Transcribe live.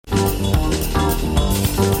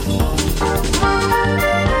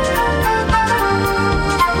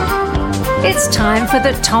It's time for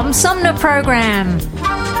the Tom Sumner Program.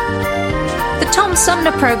 The Tom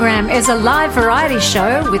Sumner Program is a live variety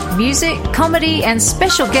show with music, comedy, and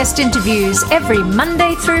special guest interviews every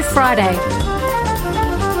Monday through Friday.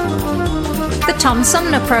 The Tom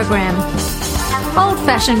Sumner Program.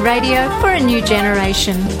 Old-fashioned radio for a new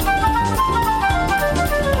generation.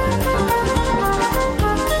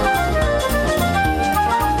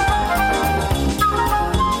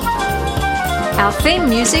 Our theme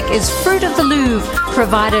music is Fruit of the Louvre,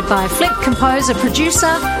 provided by Flint composer-producer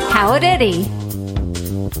Howard Eddy.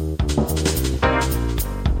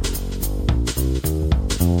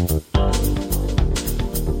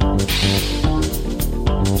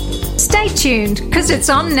 Stay tuned, because it's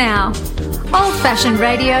on now. Old-fashioned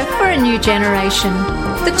radio for a new generation.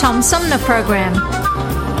 The Tom Sumner Program.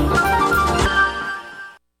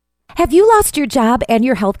 Have you lost your job and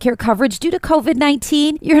your healthcare coverage due to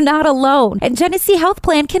COVID-19? You're not alone, and Genesee Health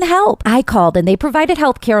Plan can help. I called and they provided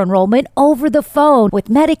healthcare enrollment over the phone with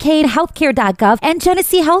Medicaid, healthcare.gov, and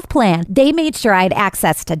Genesee Health Plan. They made sure I had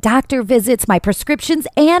access to doctor visits, my prescriptions,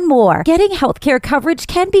 and more. Getting healthcare coverage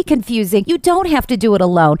can be confusing. You don't have to do it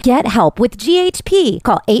alone. Get help with GHP.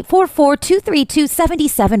 Call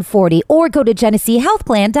 844-232-7740 or go to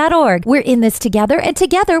GeneseeHealthPlan.org. We're in this together, and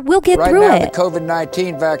together we'll get through Right now, it. the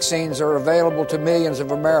COVID-19 vaccines are available to millions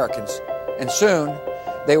of Americans, and soon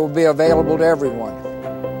they will be available to everyone.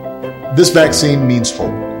 This vaccine means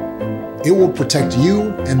hope. It will protect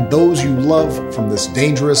you and those you love from this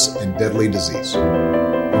dangerous and deadly disease. I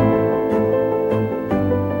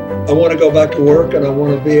want to go back to work, and I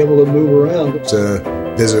want to be able to move around. To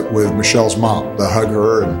visit with Michelle's mom, to hug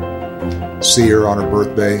her and see her on her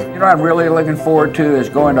birthday. You know what I'm really looking forward to is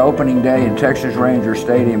going to opening day in Texas Ranger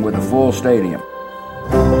Stadium with a full stadium.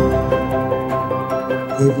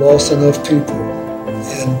 We've lost enough people,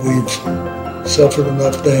 and we've suffered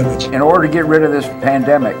enough damage. In order to get rid of this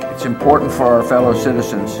pandemic, it's important for our fellow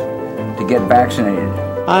citizens to get vaccinated.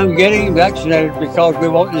 I'm getting vaccinated because we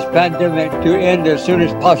want this pandemic to end as soon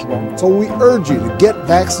as possible. So we urge you to get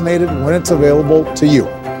vaccinated when it's available to you.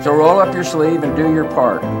 So roll up your sleeve and do your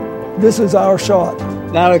part. This is our shot.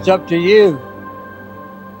 Now it's up to you.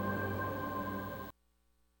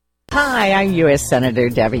 Hi, I'm U.S. Senator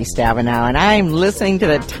Debbie Stabenow, and I'm listening to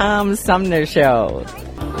the Tom Sumner Show.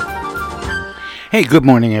 Hey, good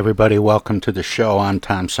morning, everybody. Welcome to the show. I'm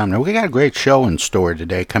Tom Sumner. We got a great show in store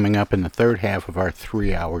today, coming up in the third half of our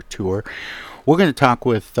 3-hour tour. We're going to talk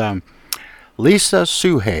with Lisa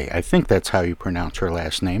Suhay. I think that's how you pronounce her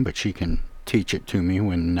last name, but she can teach it to me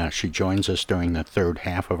when she joins us during the third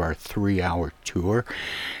half of our 3-hour tour.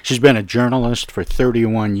 She's been a journalist for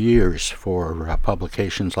 31 years for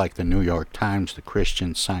publications like the New York Times, the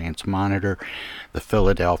Christian Science Monitor, the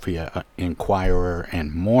Philadelphia Inquirer,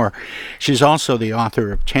 and more. She's also the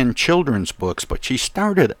author of 10 children's books, but she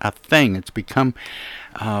started a thing. It's become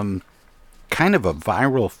kind of a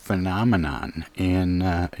viral phenomenon, and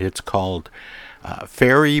it's called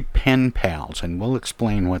Fairy Pen Pals, and we'll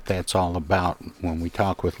explain what that's all about when we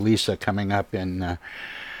talk with Lisa coming up in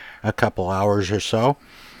a couple hours or so.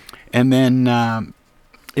 And then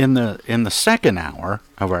in the second hour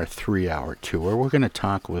of our 3-hour tour, we're going to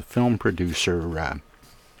talk with film producer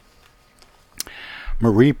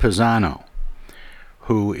Marie Pisano,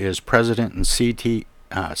 who is president and CEO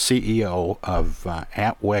of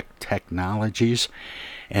Atwec Technologies,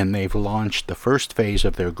 and they've launched the first phase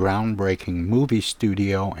of their groundbreaking movie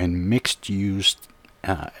studio and mixed-use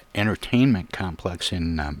entertainment complex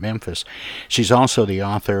in Memphis. She's also the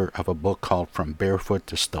author of a book called From Barefoot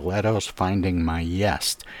to Stilettos, Finding My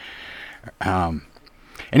Yes.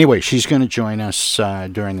 Anyway, she's going to join us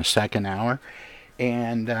during the second hour.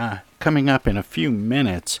 And coming up in a few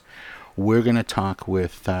minutes, we're going to talk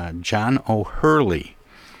with John O'Hurley.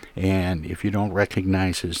 And if you don't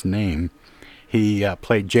recognize his name, he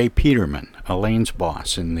played Jay Peterman, Elaine's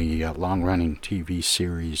boss, in the long-running TV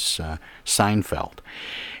series Seinfeld.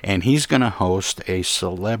 And he's going to host a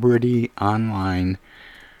celebrity online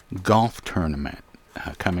golf tournament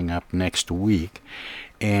coming up next week.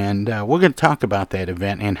 And we're going to talk about that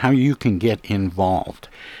event and how you can get involved.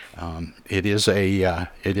 It is a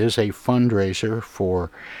fundraiser for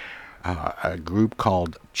a group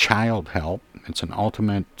called Child Help. It's an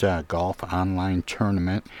ultimate golf online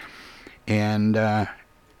tournament. And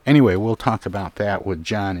anyway, we'll talk about that with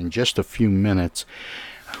John in just a few minutes.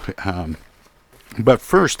 But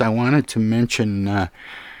first, I wanted to mention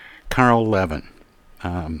Carl Levin,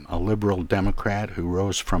 a liberal Democrat who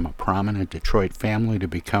rose from a prominent Detroit family to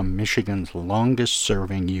become Michigan's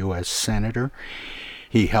longest-serving U.S. Senator.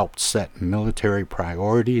 He helped set military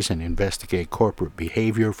priorities and investigate corporate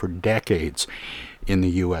behavior for decades. in the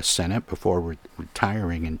U.S. Senate before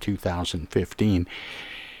retiring in 2015.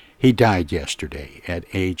 He died yesterday at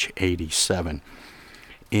age 87.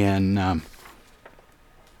 And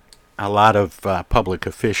a lot of public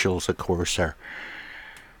officials, of course, are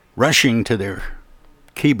rushing to their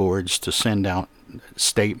keyboards to send out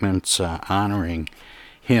statements honoring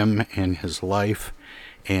him and his life,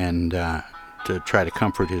 and to try to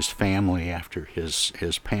comfort his family after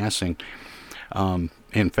his passing.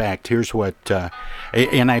 In fact, here's what,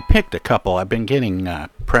 and I picked a couple. I've been getting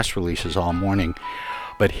press releases all morning,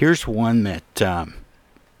 but here's one that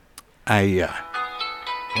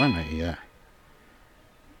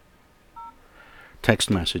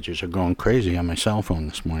text messages are going crazy on my cell phone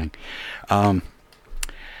this morning.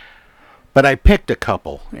 But I picked a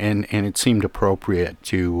couple, and it seemed appropriate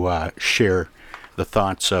to share the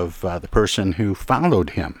thoughts of the person who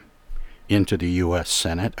followed him into the U.S.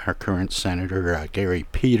 Senate, our current Senator Gary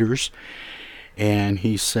Peters. And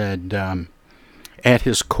he said, at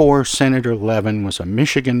his core, Senator Levin was a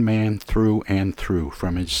Michigan man through and through.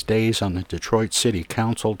 From his days on the Detroit City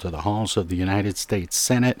Council to the halls of the United States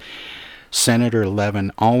Senate, Senator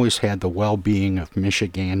Levin always had the well-being of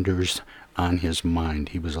Michiganders on his mind.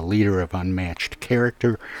 He was a leader of unmatched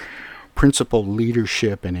character, principled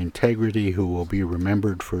leadership, and integrity, who will be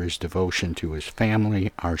remembered for his devotion to his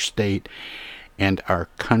family, our state, and our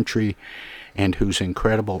country, and whose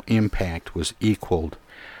incredible impact was equaled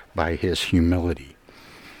by his humility.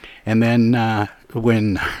 And then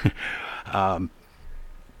when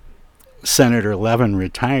Senator Levin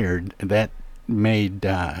retired, that made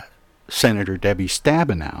Senator Debbie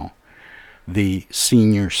Stabenow the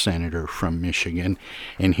senior senator from Michigan.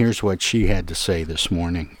 And here's what she had to say this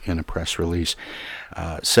morning in a press release.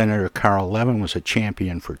 Senator Carl Levin was a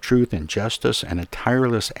champion for truth and justice and a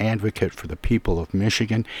tireless advocate for the people of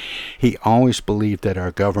Michigan. He always believed that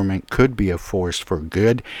our government could be a force for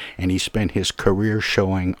good, and he spent his career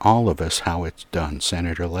showing all of us how it's done.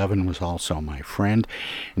 Senator Levin was also my friend,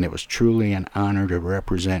 and it was truly an honor to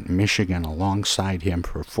represent Michigan alongside him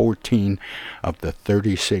for 14 of the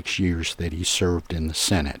 36 years that he served in the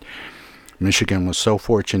Senate. Michigan was so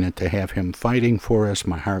fortunate to have him fighting for us.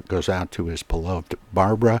 My heart goes out to his beloved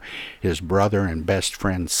Barbara, his brother and best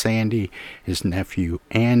friend Sandy, his nephew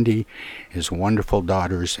Andy, his wonderful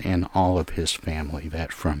daughters, and all of his family.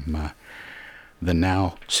 That from the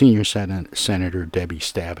now senior Senator Debbie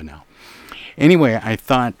Stabenow. Anyway, I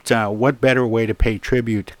thought, what better way to pay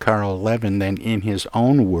tribute to Carl Levin than in his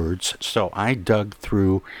own words? So I dug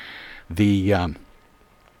through the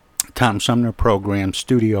Tom Sumner Program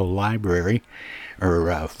studio library, or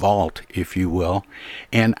vault, if you will,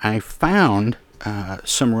 and I found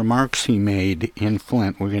some remarks he made in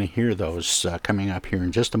Flint. We're going to hear those coming up here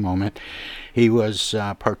in just a moment. He was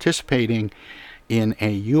participating in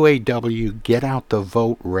a UAW Get Out the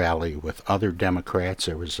Vote rally with other Democrats.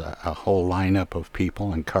 There was a whole lineup of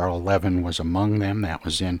people, and Carl Levin was among them. That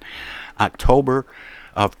was in October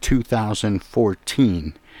of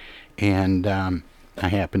 2014, and I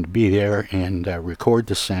happened to be there and record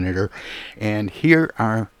the senator. And here's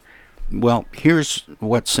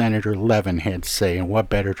what Senator Levin had to say, and what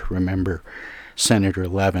better to remember Senator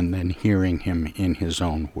Levin than hearing him in his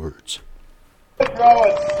own words. What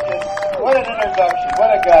an introduction.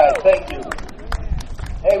 What a guy. Thank you.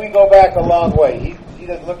 Hey, we go back a long way. He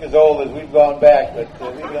doesn't look as old as we've gone back, but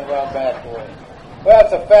we've gone back a way. Well,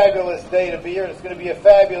 it's a fabulous day to be here. It's going to be a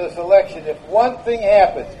fabulous election. If one thing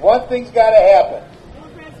happens, one thing's got to happen.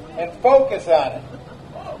 And focus on it.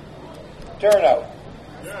 Turnout.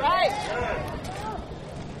 Right.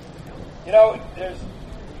 You know, there's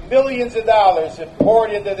millions of dollars that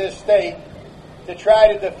poured into this state to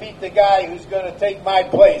try to defeat the guy who's going to take my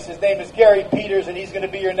place. His name is Gary Peters, and he's going to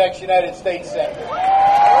be your next United States Senator. But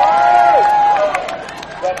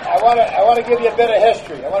I want to give you a bit of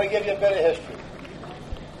history.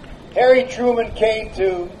 Harry Truman came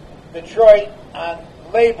to Detroit on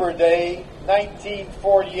Labor Day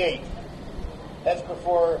 1948. That's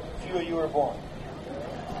before a few of you were born.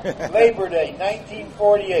 Labor Day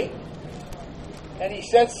 1948. And he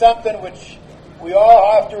said something which we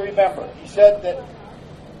all have to remember. He said that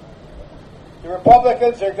the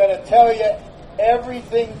Republicans are going to tell you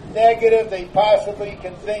everything negative they possibly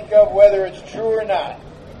can think of, whether it's true or not.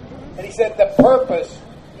 And he said the purpose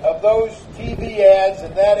of those TV ads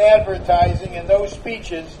and that advertising and those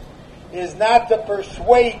speeches is not to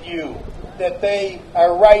persuade you that they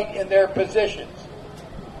are right in their positions.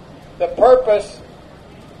 Their purpose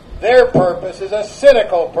is a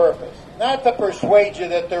cynical purpose, not to persuade you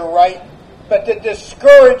that they're right, but to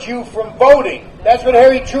discourage you from voting. That's what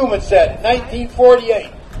Harry Truman said in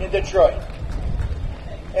 1948 in Detroit.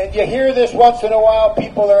 And you hear this once in a while.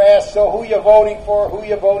 People are asked, so who you voting for? Who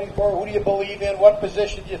you voting for? Who do you believe in? What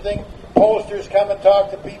position do you think? Pollsters come and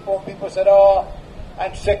talk to people, and people said, oh,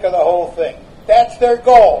 I'm sick of the whole thing. That's their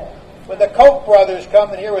goal. When the Koch brothers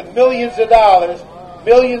come in here with millions of dollars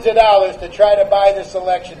to try to buy this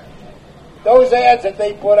election, those ads that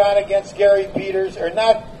they put on against Gary Peters are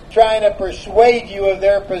not trying to persuade you of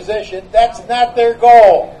their position. That's not their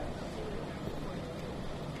goal.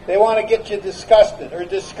 They want to get you disgusted or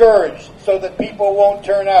discouraged so that people won't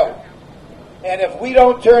turn out. And if we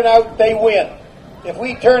don't turn out, they win. If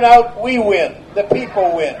we turn out, we win. The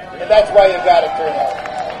people win. And that's why you've got to turn out.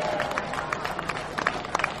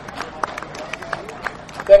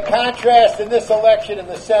 The contrast in this election and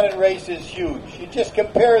the Senate race is huge. You just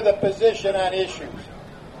compare the position on issues.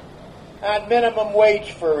 On minimum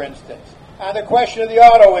wage, for instance. On the question of the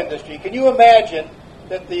auto industry. Can you imagine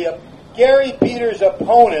that the Gary Peters'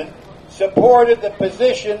 opponent supported the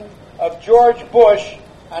position of George Bush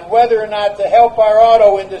on whether or not to help our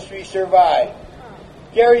auto industry survive?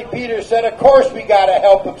 Gary Peters said, of course we got to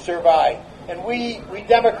help them survive. And we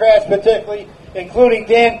Democrats particularly, including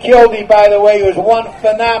Dan Kildee, by the way, who was one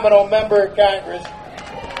phenomenal member of Congress,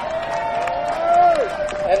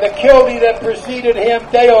 and the Kildee that preceded him,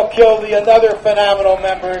 Dale Kildee, another phenomenal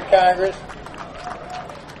member of Congress,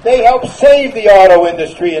 they helped save the auto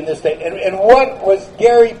industry in this state. And what was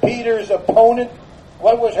Gary Peters' opponent?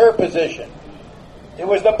 What was her position? It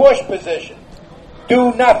was the Bush position.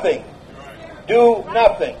 Do nothing. Do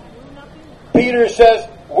nothing. Peters says,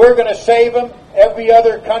 we're going to save them. Every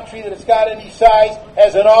other country that has got any size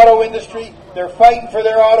has an auto industry. They're fighting for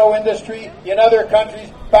their auto industry in other countries.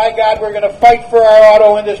 By God, we're going to fight for our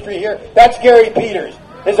auto industry here. That's Gary Peters.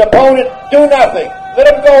 His opponent, do nothing. Let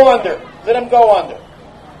him go under. Let him go under.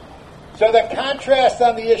 So the contrast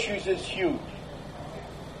on the issues is huge.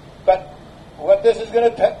 But what this is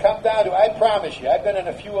going to come down to, I promise you, I've been in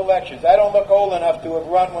a few elections. I don't look old enough to have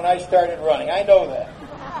run when I started running. I know that.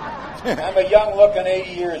 I'm a young looking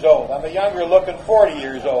 80 years old. I'm a younger looking 40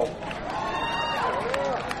 years old.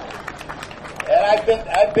 And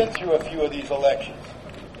I've been through a few of these elections.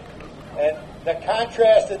 And the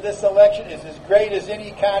contrast in this election is as great as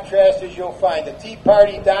any contrast as you'll find. The Tea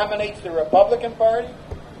Party dominates the Republican Party.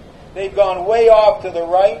 They've gone way off to the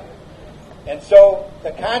right. And so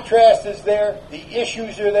the contrast is there. The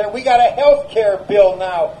issues are there. We got a health care bill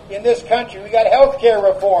now in this country. We got health care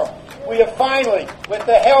reform. We have finally, with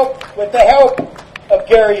the help of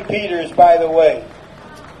Gary Peters, by the way,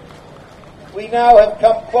 we now have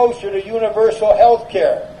come closer to universal health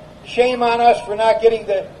care. Shame on us for not getting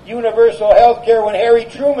the universal health care when Harry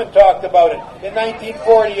Truman talked about it in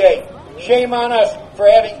 1948. Shame on us for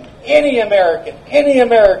having any American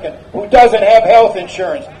who doesn't have health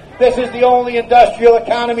insurance. This is the only industrial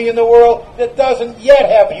economy in the world that doesn't yet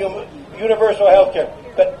have universal health care.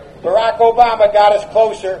 But Barack Obama got us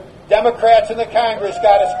closer. Democrats in the Congress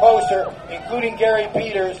got us closer, including Gary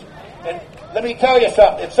Peters. And let me tell you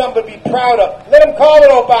something. It's something to be proud of. Let them call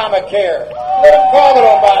it Obamacare. Let them call it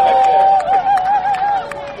Obamacare.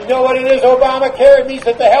 You know what it is, Obamacare? It means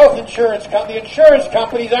that the insurance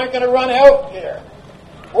companies aren't going to run health care.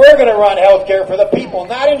 We're going to run health care for the people,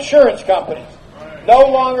 not insurance companies. No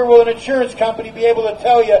longer will an insurance company be able to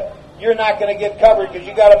tell you you're not going to get covered because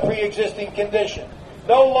you got a pre-existing condition.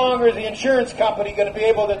 No longer is the insurance company going to be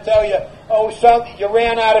able to tell you, you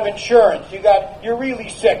ran out of insurance. You're really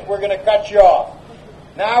sick. We're going to cut you off.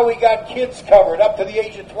 Now we got kids covered up to the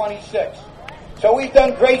age of 26. So we've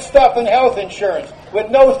done great stuff in health insurance with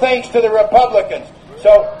no thanks to the Republicans.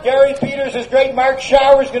 So Gary Peters is great. Mark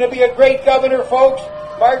Schauer is going to be a great governor, folks.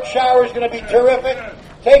 Mark Schauer is going to be terrific.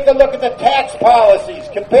 Take a look at the tax policies.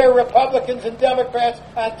 Compare Republicans and Democrats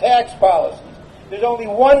on tax policies. There's only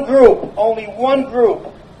one group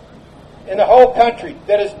in the whole country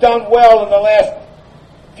that has done well in the last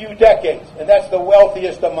few decades, and that's the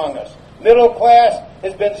wealthiest among us. Middle class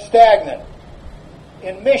has been stagnant.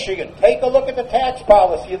 In Michigan, take a look at the tax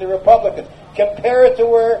policy of the Republicans. Compare it to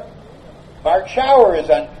where Mark Schauer is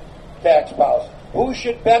on tax policy. Who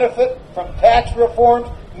should benefit from tax reforms?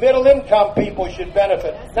 Middle-income people should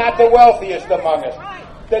benefit, not the wealthiest among us.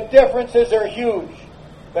 The differences are huge,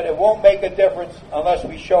 but it won't make a difference unless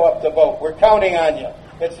we show up to vote. We're counting on you.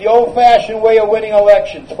 It's the old-fashioned way of winning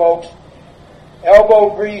elections, folks.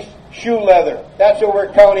 Elbow grease, shoe leather. That's what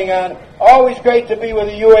we're counting on. Always great to be with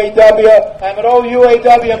the UAW. I'm an old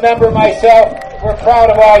UAW member myself. We're proud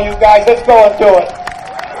of all you guys. Let's go and do it.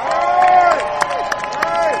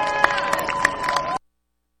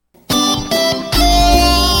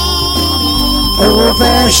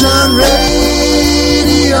 Old-fashioned radio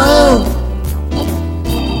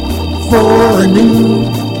for a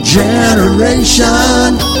new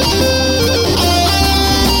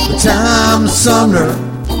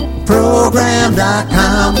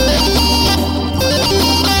TomSumnerProgram.com.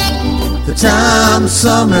 The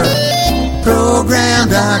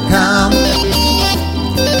TomSumnerProgram.com.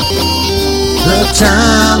 The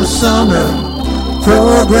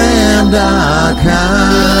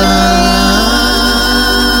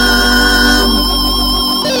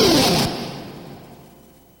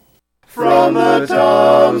From the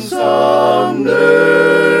Tom Sumner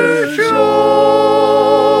Show.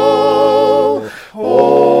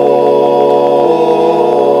 Oh,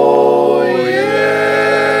 yeah.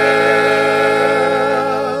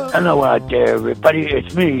 Hello out there, everybody.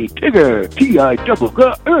 It's me, Tigger.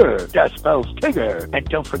 T-I-double-G-R. That spells Tigger. And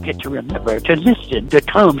don't forget to remember to listen to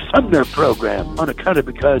Tom Sumner program on account of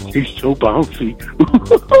because he's so bouncy.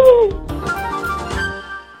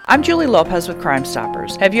 I'm Julie Lopez with Crime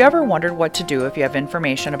Stoppers. Have you ever wondered what to do if you have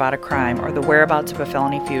information about a crime or the whereabouts of a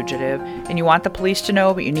felony fugitive and you want the police to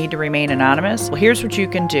know but you need to remain anonymous? Well, here's what you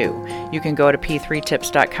can do. You can go to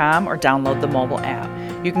p3tips.com or download the mobile app.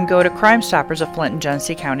 You can go to Crime Stoppers of Flint and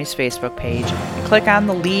Genesee County's Facebook page and click on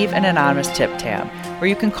the Leave an Anonymous Tip tab, or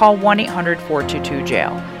you can call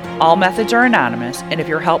 1-800-422-JAIL. All methods are anonymous, and if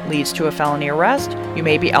your help leads to a felony arrest, you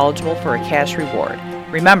may be eligible for a cash reward.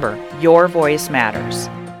 Remember, your voice matters.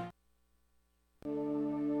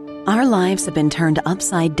 Our lives have been turned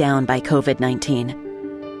upside down by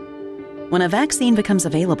COVID-19. When a vaccine becomes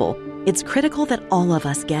available, it's critical that all of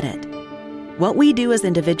us get it. What we do as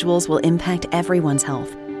individuals will impact everyone's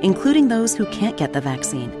health, including those who can't get the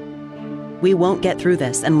vaccine. We won't get through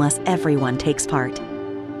this unless everyone takes part.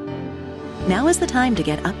 Now is the time to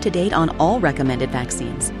get up to date on all recommended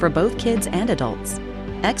vaccines for both kids and adults.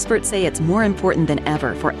 Experts say it's more important than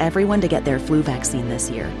ever for everyone to get their flu vaccine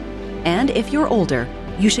this year. And if you're older,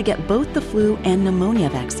 you should get both the flu and pneumonia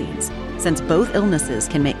vaccines, since both illnesses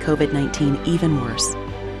can make COVID-19 even worse.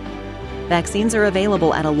 Vaccines are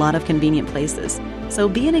available at a lot of convenient places, so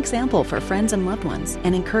be an example for friends and loved ones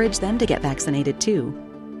and encourage them to get vaccinated too.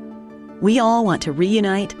 We all want to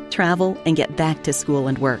reunite, travel, and get back to school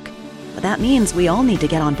and work, but that means we all need to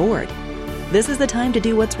get on board. This is the time to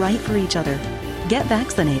do what's right for each other. Get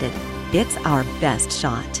vaccinated. It's our best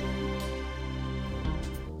shot.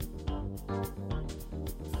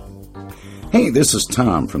 Hey, this is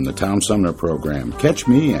Tom from the Tom Sumner Program. Catch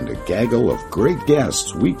me and a gaggle of great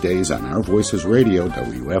guests weekdays on Our Voices Radio,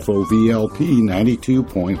 WFOVLP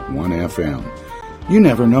 92.1 FM. You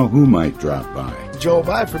never know who might drop by. Joe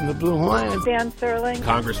Vai from the Blue Hawaiian. Dan Sterling.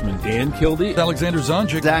 Congressman Dan Kildee. Alexander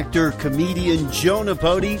Zonjic. Actor, comedian Joe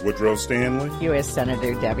Napodi. Woodrow Stanley. U.S.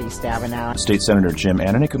 Senator Debbie Stabenow. State Senator Jim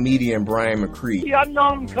Ananich. Comedian Brian McCree. The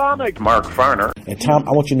unknown comic. Mark Farner. And Tom,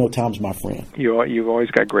 I want you to know Tom's my friend. You've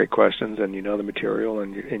always got great questions, and you know the material,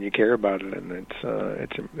 and you care about it, and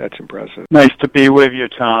that's impressive. Nice to be with you,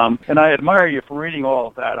 Tom. And I admire you for reading all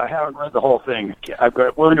of that. I haven't read the whole thing. I've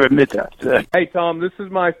got willing to admit that. Hey, Tom, this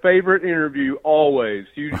is my favorite interview always.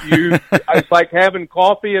 It's like having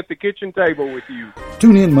coffee at the kitchen table with you.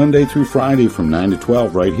 Tune in Monday through Friday from 9 to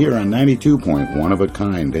 12 right here on 92.1 of a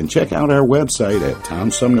kind, and check out our website at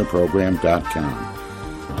TomSumnerProgram.com.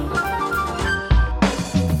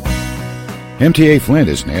 MTA Flint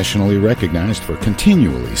is nationally recognized for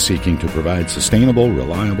continually seeking to provide sustainable,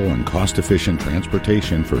 reliable, and cost-efficient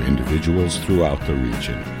transportation for individuals throughout the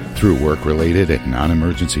region. Through work-related and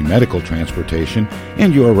non-emergency medical transportation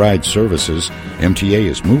and Your Ride services, MTA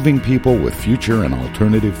is moving people with future and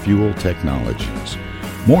alternative fuel technologies.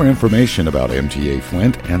 More information about MTA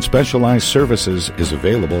Flint and specialized services is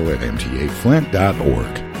available at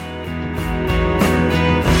mtaflint.org.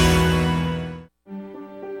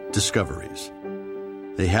 Discoveries.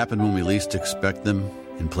 They happen when we least expect them,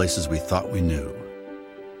 in places we thought we knew.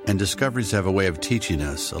 And discoveries have a way of teaching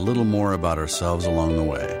us a little more about ourselves along the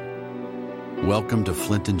way. Welcome to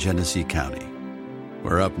Flint and Genesee County,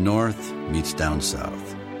 where up north meets down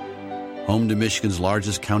south. Home to Michigan's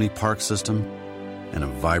largest county park system and a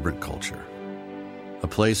vibrant culture. A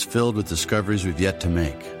place filled with discoveries we've yet to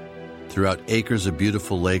make, throughout acres of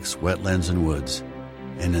beautiful lakes, wetlands, and woods,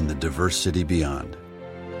 and in the diverse city beyond.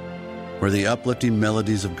 Where the uplifting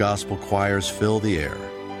melodies of gospel choirs fill the air,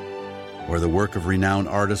 where the work of renowned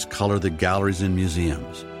artists color the galleries and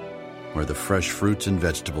museums, where the fresh fruits and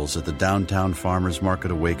vegetables at the downtown farmers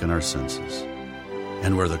market awaken our senses,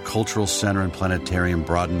 and where the cultural center and planetarium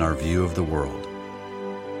broaden our view of the world.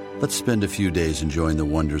 Let's spend a few days enjoying the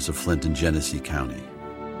wonders of Flint and Genesee County,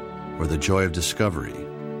 where the joy of discovery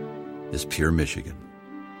is pure Michigan.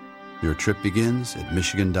 Your trip begins at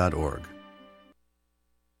Michigan.org.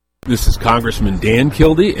 This is Congressman Dan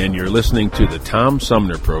Kildee, and you're listening to the Tom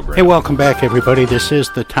Sumner Program. Hey, welcome back, everybody. This is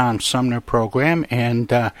the Tom Sumner Program, and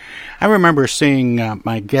I remember seeing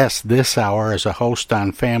my guest this hour as a host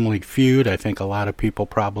on Family Feud. I think a lot of people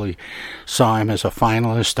probably saw him as a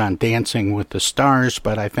finalist on Dancing with the Stars,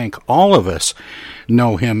 but I think all of us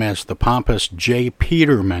know him as the pompous Jay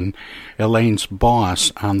Peterman, Elaine's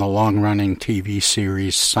boss on the long-running TV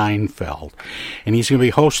series Seinfeld. And he's going to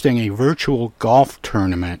be hosting a virtual golf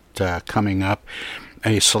tournament coming up,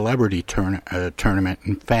 a celebrity tournament.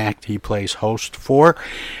 In fact, he plays host for,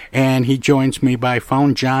 and he joins me by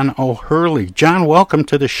phone, John O'Hurley. John, welcome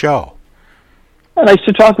to the show. Nice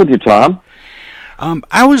to talk with you, Tom.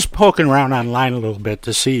 I was poking around online a little bit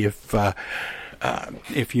to see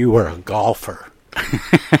if you were a golfer.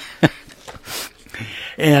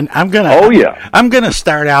 And I'm gonna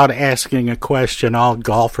start out asking a question all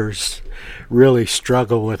golfers really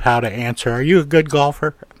struggle with how to answer. Are you a good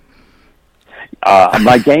golfer?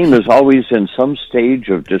 My game is always in some stage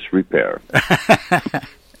of disrepair.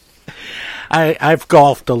 I've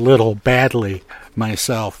golfed a little badly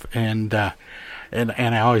myself, and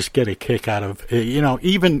I always get a kick out of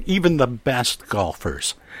even the best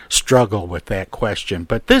golfers struggle with that question.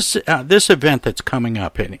 But this event that's coming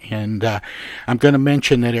up, and I'm going to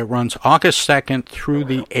mention that it runs August 2nd through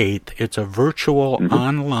the 8th. It's a virtual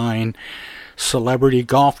online celebrity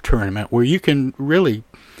golf tournament where you can really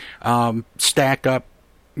stack up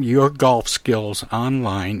your golf skills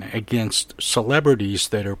online against celebrities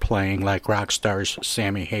that are playing, like rock stars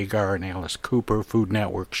Sammy Hagar and Alice Cooper, Food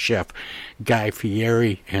Network chef Guy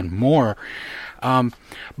Fieri, and more.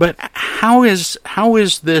 But how is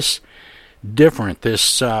this different?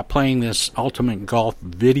 This playing this ultimate golf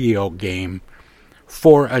video game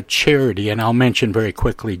for a charity, and I'll mention very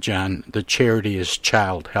quickly, John, the charity is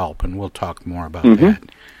Child Help, and we'll talk more about that.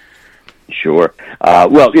 Sure.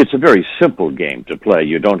 Well, it's a very simple game to play.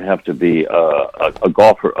 You don't have to be a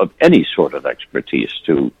golfer of any sort of expertise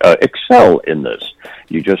to excel in this.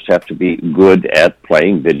 You just have to be good at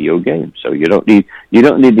playing video games. So you don't need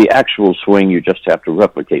the actual swing. You just have to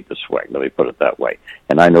replicate the swing. Let me put it that way.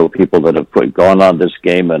 And I know people that have gone on this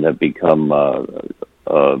game and have become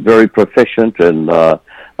very proficient in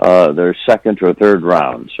their second or third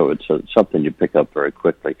round. So it's something you pick up very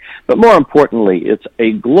quickly. But more importantly, it's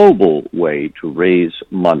a global way to raise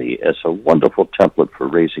money as a wonderful template for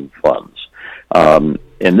raising funds.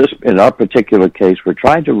 In our particular case, we're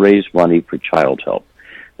trying to raise money for Child Help.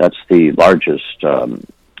 That's the largest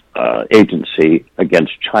agency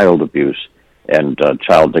against child abuse and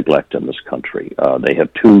child neglect in this country. They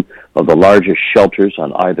have two of the largest shelters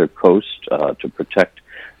on either coast to protect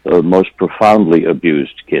the most profoundly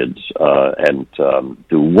abused kids, and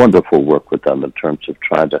do wonderful work with them in terms of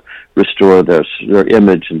trying to restore their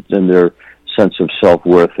image and their sense of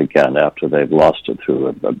self-worth again after they've lost it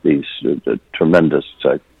through these tremendous,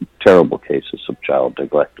 terrible cases of child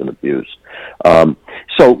neglect and abuse.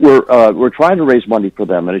 So we're trying to raise money for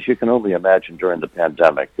them, and as you can only imagine, during the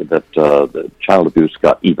pandemic, that the child abuse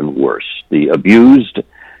got even worse. The abused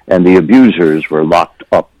and the abusers were locked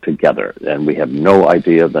up together, and we have no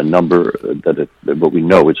idea the number but we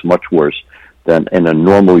know it's much worse than in a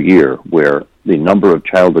normal year, where the number of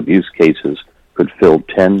child abuse cases could fill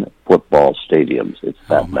 10 football stadiums. It's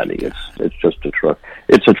that many. God. It's just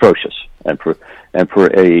it's atrocious, and for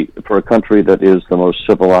a country that is the most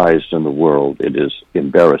civilized in the world, it is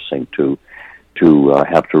embarrassing to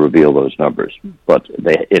have to reveal those numbers. But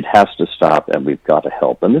it has to stop, and we've got to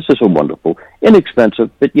help. And this is a wonderful, inexpensive,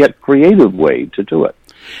 but yet creative way to do it.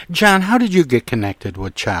 John, how did you get connected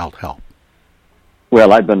with Child Help?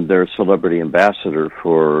 Well, I've been their celebrity ambassador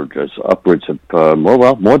for just upwards of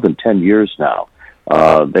more than 10 years now.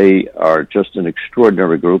 They are just an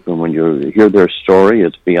extraordinary group, and when you hear their story,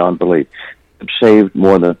 it's beyond belief. They've saved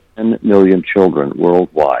more than 10 million children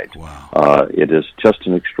worldwide. Wow. It is just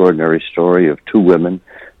an extraordinary story of two women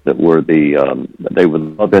that were they were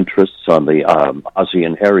the love interests on the Ozzie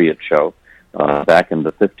and Harriet show back in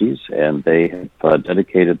the 50s, and they have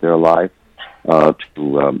dedicated their life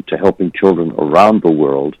to helping children around the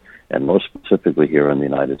world, and most specifically here in the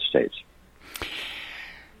United States.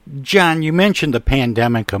 John, you mentioned the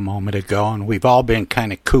pandemic a moment ago, and we've all been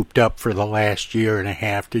kind of cooped up for the last year and a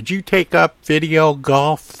half. Did you take up video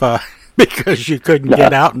golf because you couldn't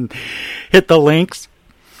get out and hit the links?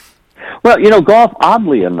 Well, golf,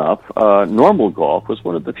 oddly enough, normal golf was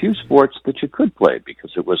one of the few sports that you could play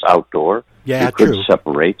because it was outdoor. Yeah, you could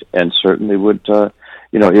separate, and certainly would,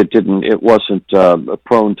 it wasn't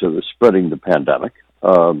prone to spreading the pandemic.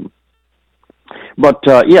 But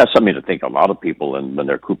yes, I think a lot of people, when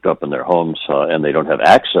they're cooped up in their homes and they don't have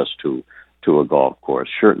access to to a golf course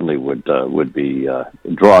certainly would be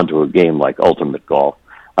drawn to a game like Ultimate Golf.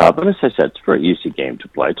 But as I said, it's a very easy game to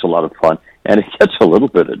play. It's a lot of fun, and it gets a little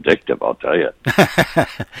bit addictive, I'll tell you.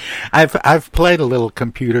 I've played a little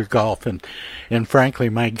computer golf, and frankly,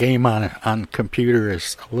 my game on computer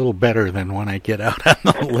is a little better than when I get out on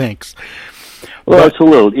the links. Well, it's a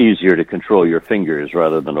little easier to control your fingers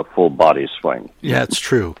rather than a full body swing. Yeah, that's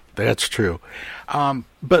true. That's true.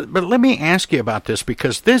 But let me ask you about this,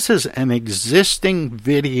 because this is an existing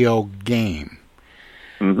video game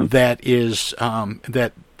that is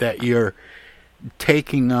that you're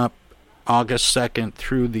taking up August 2nd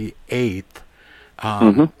through the 8th,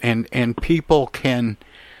 and people can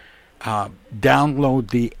download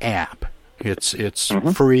the app. It's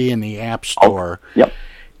free in the App Store. Yep.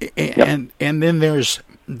 And then there's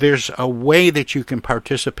a way that you can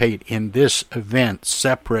participate in this event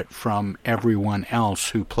separate from everyone else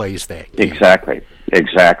who plays that game.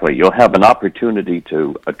 Exactly. You'll have an opportunity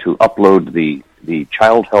to upload the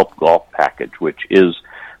Child Help Golf Package, which is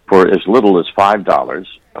for as little as $5.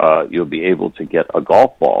 You'll be able to get a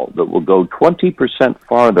golf ball that will go 20%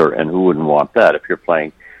 farther, and who wouldn't want that if you're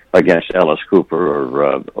playing against Alice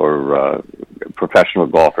Cooper or professional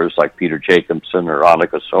golfers like Peter Jacobson or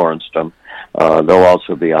Annika Sorenstam. They'll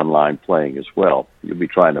also be online playing as well. You'll be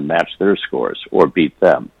trying to match their scores or beat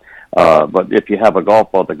them. But if you have a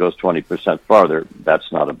golf ball that goes 20% farther,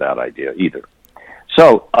 that's not a bad idea either.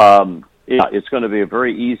 So it's going to be a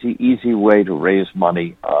very easy way to raise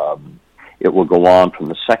money. It will go on from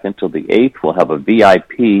the 2nd till the 8th. We'll have a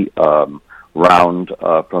VIP round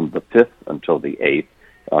from the 5th until the 8th.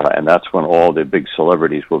 And that's when all the big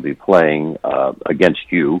celebrities will be playing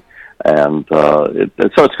against you. And so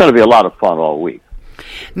it's going to be a lot of fun all week.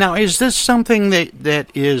 Now, is this something that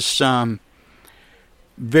is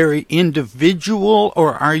very individual,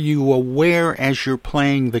 or are you aware as you're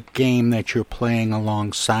playing the game that you're playing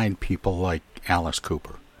alongside people like Alice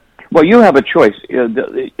Cooper? Well, you have a choice.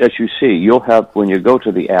 As you see, when you go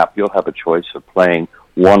to the app, you'll have a choice of playing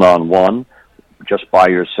one-on-one, just by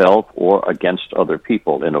yourself, or against other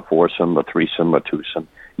people in a foursome, a threesome, a twosome.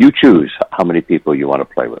 You choose how many people you want to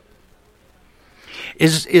play with.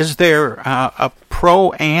 Is there a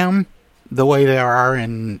pro-am the way there are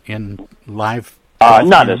in live?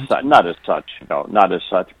 Not as such. No, not as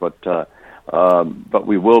such. But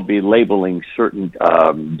we will be labeling certain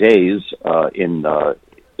days in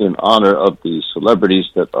honor of the celebrities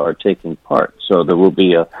that are taking part. So there will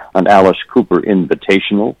be an Alice Cooper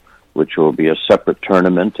Invitational, which will be a separate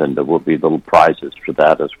tournament, and there will be little prizes for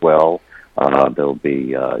that as well. There'll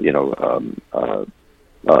be,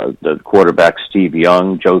 the quarterback Steve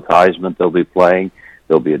Young, Joe Theismann. They'll be playing.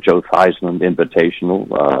 There'll be a Joe Theismann Invitational.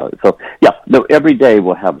 Every day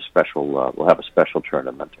we'll have a special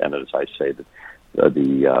tournament, and as I say,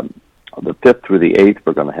 the 5th through the 8th,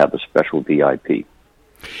 we're going to have a special VIP.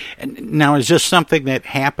 And now, is this something that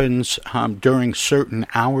happens during certain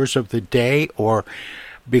hours of the day, or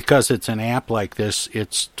because it's an app like this,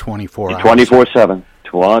 it's 24 hours? 24/7.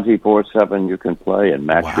 24/7 you can play and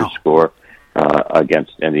match your score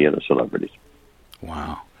against any of the celebrities.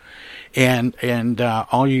 Wow. And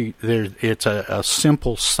it's a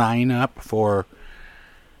simple sign up for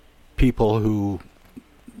people who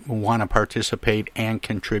want to participate and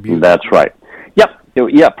contribute. That's right.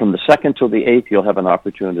 Yep, from the 2nd till the 8th, you'll have an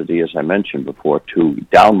opportunity, as I mentioned before, to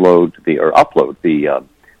upload the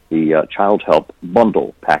Child Help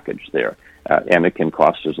Bundle package there. And it can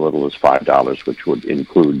cost as little as $5, which would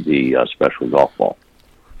include the special golf ball.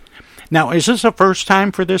 Now, is this the first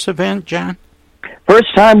time for this event, John?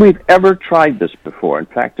 First time we've ever tried this before. In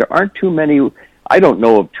fact, there aren't too many, I don't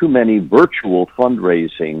know of too many virtual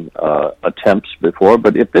fundraising attempts before,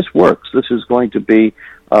 but if this works, this is going to be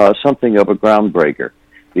something of a groundbreaker,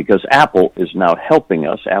 because Apple is now helping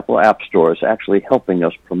us. Apple App Store is actually helping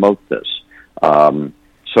us promote this.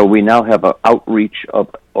 So we now have an outreach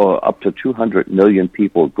of up to 200 million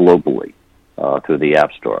people globally through the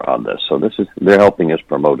App Store on this. So they're helping us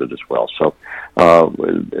promote it as well. So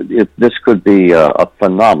this could be a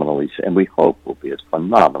phenomenally, and we hope will be a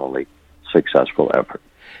phenomenally successful effort.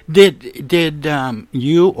 Did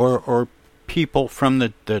you or people from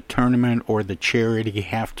the tournament or the charity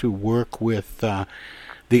have to work with the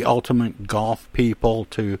Ultimate Golf people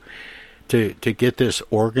to get this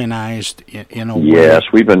organized in a way? Yes,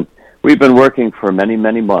 we've been working for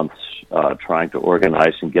many months trying to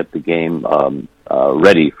organize and get the game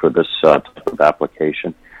ready for this type of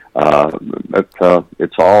application.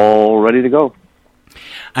 It's all ready to go.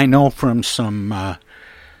 I know from some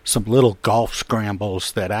little golf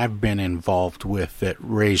scrambles that I've been involved with that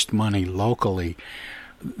raised money locally,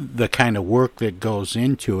 the kind of work that goes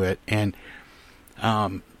into it. And,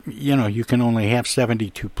 you can only have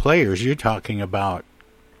 72 players. You're talking about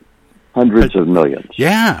hundreds of millions.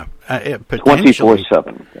 Yeah.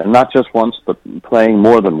 24/7. And not just once, but playing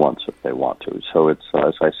more than once if they want to. So it's,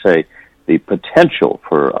 as I say, the potential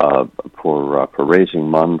for raising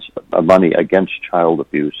money against child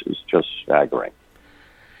abuse is just staggering.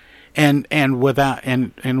 And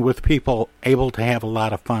with people able to have a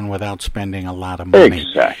lot of fun without spending a lot of money.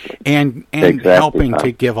 Exactly. And exactly helping right.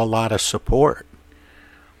 to give a lot of support.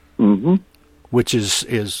 Mm-hmm. Which is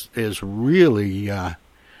really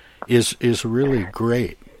is really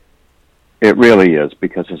great. It really is,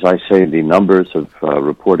 because as I say, the numbers of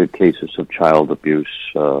reported cases of child abuse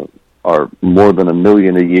are more than 1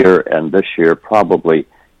 million a year, and this year probably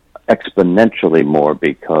exponentially more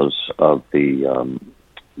because of the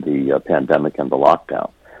pandemic and the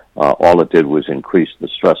lockdown. All it did was increase the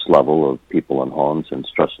stress level of people in homes, and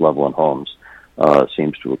stress level in homes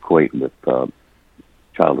seems to equate with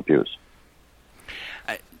child abuse.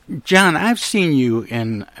 John, I've seen you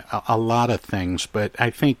in a lot of things, but I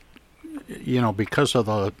think, because of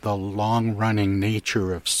the long-running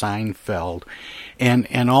nature of Seinfeld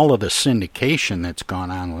and all of the syndication that's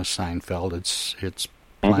gone on with Seinfeld, it's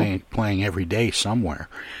playing every day somewhere.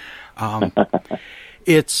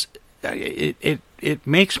 It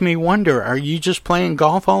makes me wonder: are you just playing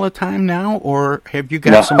golf all the time now, or have you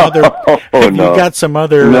got some other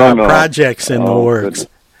projects in the works?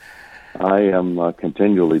 Goodness. I am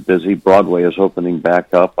continually busy. Broadway is opening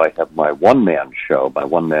back up. I have my one-man show, my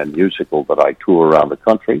one-man musical that I tour around the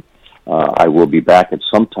country. I will be back at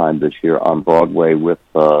some time this year on Broadway with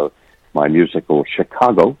my musical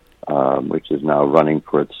Chicago, which is now running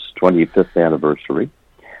for its 25th anniversary.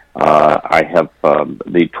 I have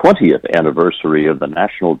the 20th anniversary of the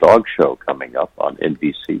National Dog Show coming up on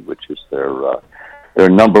NBC, which is their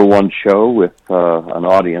number one show with an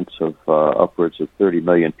audience of upwards of 30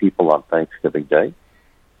 million people on Thanksgiving Day.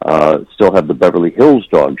 Still have the Beverly Hills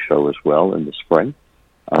Dog Show as well in the spring.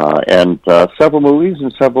 And several movies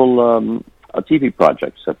and several TV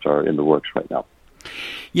projects that are in the works right now.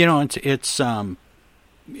 It's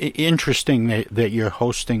interesting that you're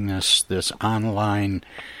hosting this online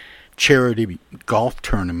charity golf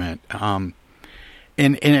tournament. And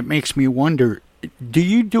it makes me wonder, do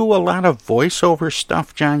you do a lot of voiceover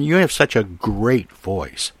stuff, John? You have such a great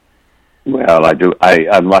voice. Well, I do.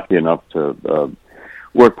 I'm lucky enough to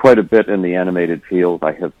work quite a bit in the animated field.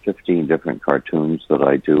 I have 15 different cartoons that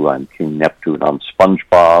I do. I'm King Neptune on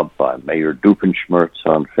SpongeBob. I'm Mayor Doofenshmirtz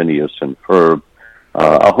on Phineas and Ferb.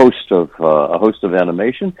 A host of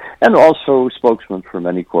animation, and also spokesman for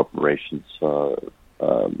many corporations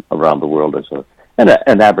around the world as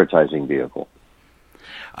an advertising vehicle.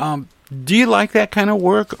 Do you like that kind of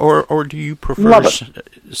work, or do you prefer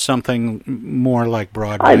something more like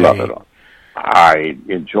Broadway? I love it all. I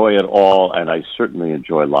enjoy it all, and I certainly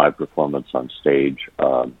enjoy live performance on stage.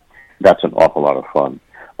 That's an awful lot of fun.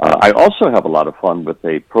 I also have a lot of fun with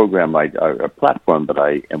a program, a platform that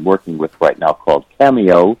I am working with right now called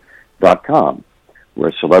Cameo.com,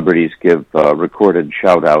 where celebrities give recorded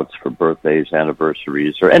shout-outs for birthdays,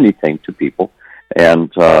 anniversaries, or anything to people.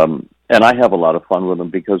 And I have a lot of fun with them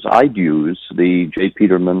because I use the J.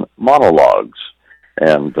 Peterman monologues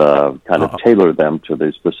and kind of tailor them to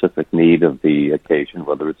the specific need of the occasion,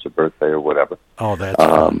 whether it's a birthday or whatever. Oh, that's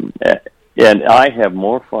fun. And I have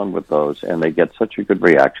more fun with those, and they get such a good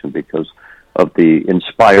reaction because of the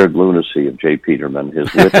inspired lunacy of J. Peterman.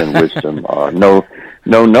 His wit and wisdom are no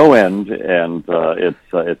end, and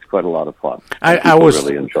it's quite a lot of fun. I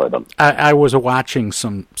really enjoy them. I was watching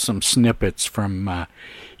some snippets from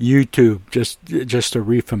YouTube just to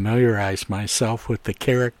refamiliarize myself with the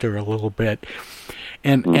character a little bit,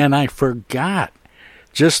 and I forgot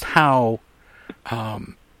just how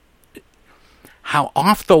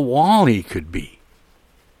off the wall he could be.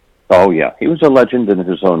 Oh yeah, he was a legend in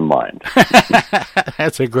his own mind.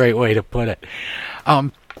 That's a great way to put it.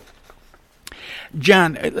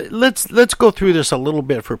 John, let's go through this a little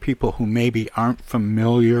bit for people who maybe aren't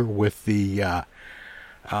familiar with the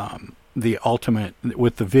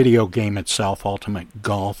video game itself, Ultimate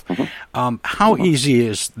Golf. How easy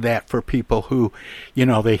is that for people who,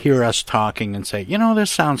 they hear us talking and say,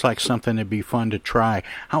 this sounds like something that'd be fun to try?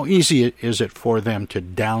 How easy is it for them to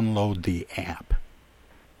download the app?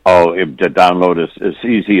 Oh, to download is as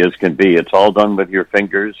easy as can be. It's all done with your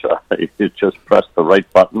fingers. You just press the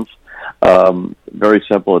right buttons. Very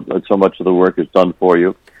simple. So much of the work is done for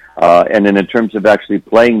you. And then in terms of actually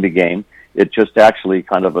playing the game, it's just actually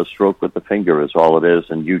kind of a stroke with the finger is all it is,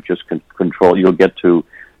 and you just control. You'll get to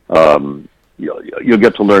you'll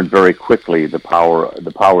get to learn very quickly the power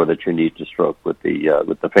that you need to stroke with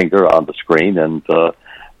the finger on the screen, and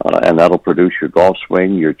that'll produce your golf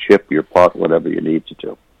swing, your chip, your putt, whatever you need to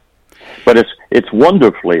do. But it's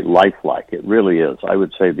wonderfully lifelike. It really is. I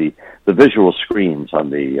would say the visual screens on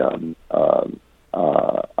the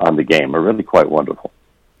game are really quite wonderful.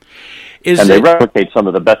 They replicate some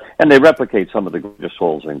of the best, and they replicate some of the greatest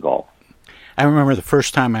holes in golf. I remember the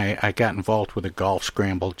first time I got involved with a golf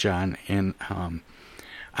scramble, John, and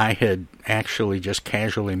I had actually just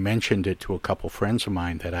casually mentioned it to a couple friends of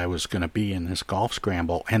mine that I was going to be in this golf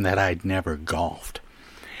scramble and that I'd never golfed.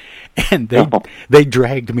 And they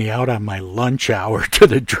dragged me out on my lunch hour to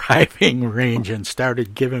the driving range and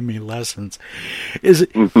started giving me lessons. Is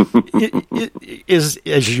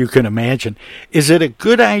as you can imagine, is it a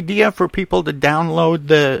good idea for people to download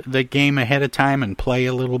the game ahead of time and play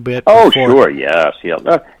a little bit? Oh, sure, yes, yeah.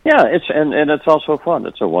 It's also fun.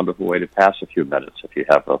 It's a wonderful way to pass a few minutes if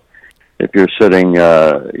you're sitting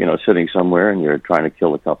sitting somewhere and you're trying to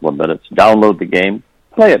kill a couple of minutes. Download the game,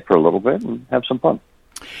 play it for a little bit, and have some fun.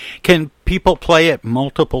 Can people play it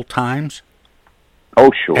multiple times?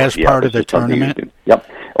 Oh, sure. As part of the tournament? Yep.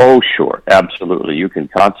 Oh, sure. Absolutely. You can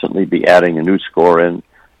constantly be adding a new score in,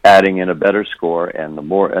 adding in a better score, and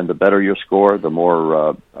the better your score, the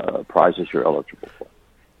more prizes you're eligible for.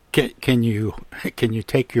 Can you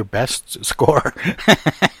take your best score?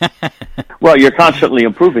 Well, you're constantly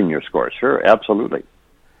improving your score. Sure, absolutely.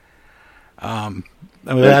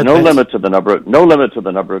 There's no limit to the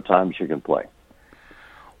number of times you can play.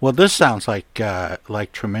 Well, this sounds like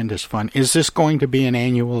tremendous fun. Is this going to be an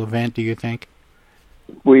annual event, do you think?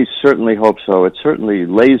 We certainly hope so. It certainly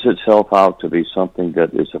lays itself out to be something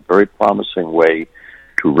that is a very promising way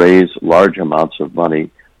to raise large amounts of money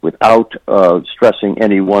without stressing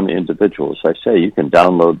any one individual. As I say, you can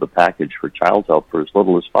download the package for Child Help for as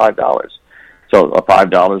little as $5. So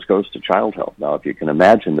 $5 goes to Child Help. Now, if you can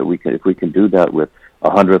imagine that if we can do that with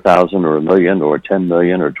 100,000 or 1 million or 10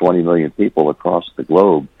 million or 20 million people across the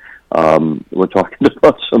globe, we're talking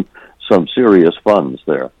about some serious funds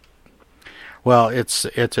there. Well, it's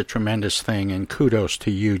a tremendous thing, and kudos to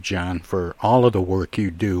you, John, for all of the work you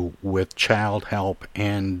do with Child Help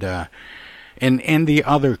and the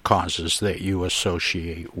other causes that you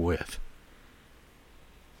associate with.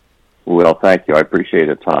 Well, thank you. I appreciate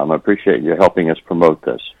it, Tom. I appreciate you helping us promote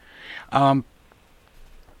this.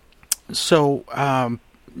 So,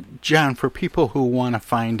 John, for people who want to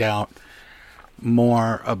find out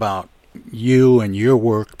more about you and your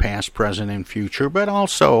work, past, present, and future, but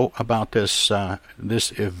also about this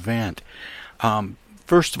event,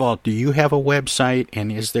 first of all, do you have a website,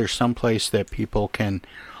 and is there some place that people can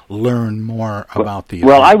learn more about the event?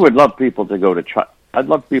 Well, I would love people to go to. I'd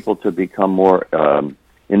love people to become more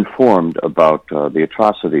informed about the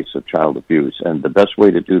atrocities of child abuse, and the best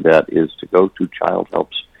way to do that is to go to Child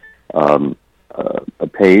Help's a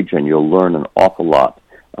page, and you'll learn an awful lot.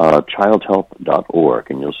 Childhelp.org,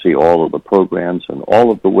 and you'll see all of the programs and all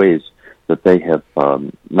of the ways that they have,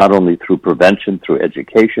 not only through prevention, through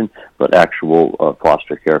education, but actual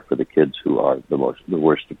foster care for the kids who are the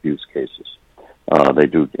worst abuse cases. They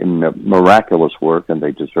do miraculous work, and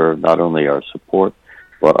they deserve not only our support,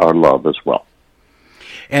 but our love as well.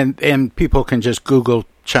 And people can just Google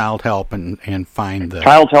Child Help and find the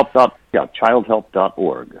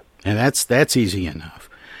childhelp.org. And that's easy enough.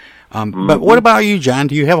 But what about you, John?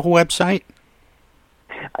 Do you have a website?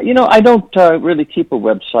 I don't really keep a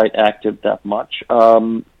website active that much,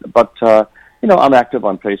 but I'm active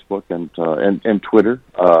on Facebook and Twitter,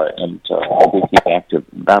 and I do keep active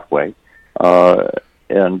that way.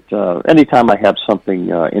 And anytime I have something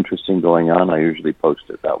interesting going on, I usually post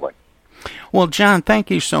it that way. Well, John,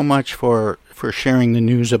 thank you so much for sharing the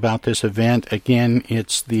news about this event. Again,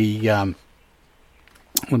 it's the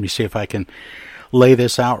let me see if I can lay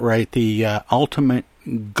this out right. The Ultimate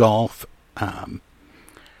Golf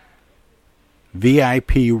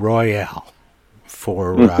VIP Royale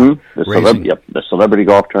for the Celebrity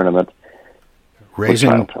Golf Tournament.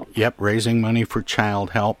 Raising money for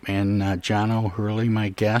Child Help. And John O'Hurley, my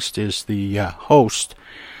guest, is the host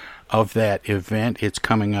of that event. It's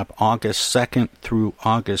coming up August 2nd through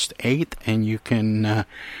August 8th, and you can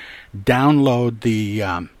download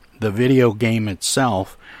the video game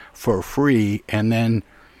itself for free, and then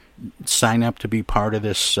sign up to be part of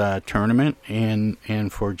this tournament. And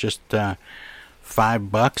for just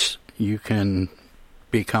 $5, you can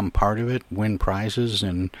become part of it, win prizes,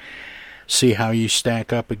 and see how you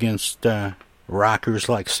stack up against rockers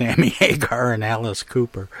like Sammy Hagar and Alice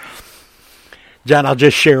Cooper. John, I'll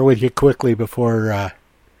just share with you quickly before I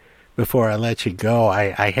let you go.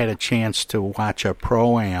 I had a chance to watch a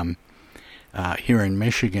Pro-Am here in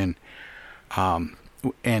Michigan, and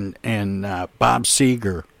Bob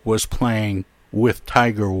Seger was playing with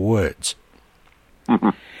Tiger Woods. Mm-hmm.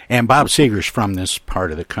 And Bob Seger's from this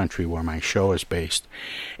part of the country where my show is based.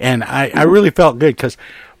 And I really felt good because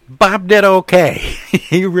Bob did okay.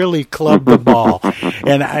 He really clubbed the ball.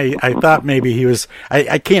 And I thought maybe he was...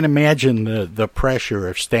 I can't imagine the pressure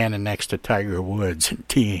of standing next to Tiger Woods and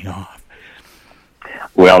teeing off.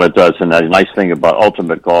 Well, it does. And the nice thing about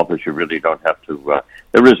ultimate golf is you really don't have to...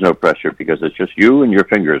 there is no pressure because it's just you and your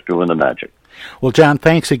fingers doing the magic. Well, John,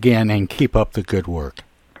 thanks again, and keep up the good work.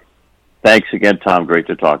 Thanks again, Tom. Great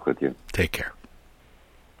to talk with you. Take care.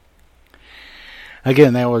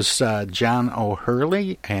 Again, that was John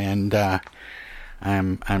O'Hurley, and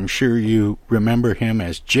I'm sure you remember him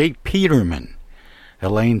as Jake Peterman,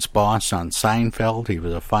 Elaine's boss on Seinfeld. He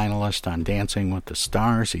was a finalist on Dancing with the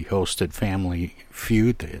Stars. He hosted Family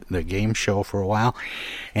Feud, the game show, for a while,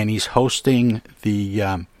 and he's hosting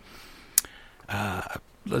the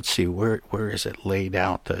let's see, where is it laid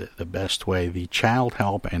out the best way? The Child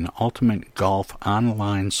Help and Ultimate Golf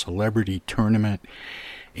Online Celebrity Tournament,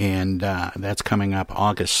 and that's coming up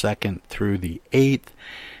August 2nd through the 8th,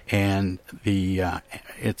 and the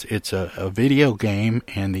it's a video game,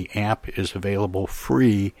 and the app is available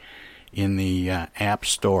free in the App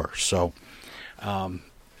Store. So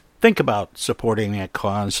think about supporting that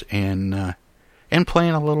cause and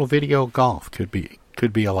playing a little video golf.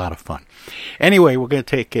 Could be a lot of fun. Anyway, we're going to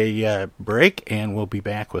take a break, and we'll be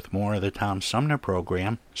back with more of the Tom Sumner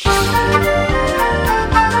program.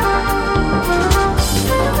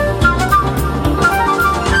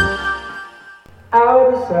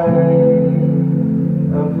 Outside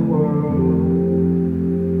of the world,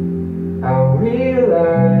 I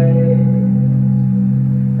realize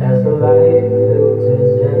as the light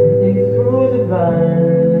filters gently through the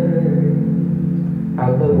vine, I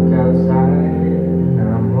look outside.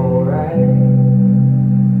 I'm alright.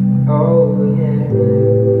 Oh yeah.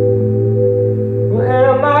 Well,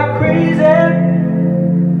 am I crazy,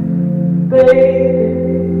 baby?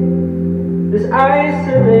 This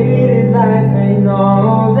isolated life ain't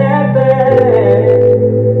all that bad.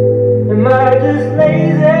 Am I just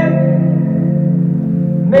lazy?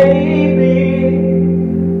 Maybe,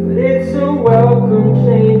 but it's a welcome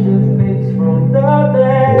change of pace from the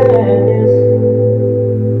madness.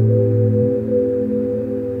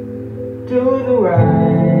 Do the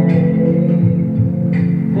right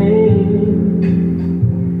thing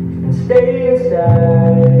and stay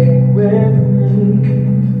inside with me.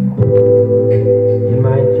 You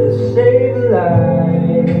might just save a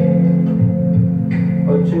life,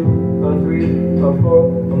 or two, or three, or four,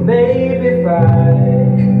 or maybe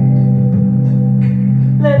five.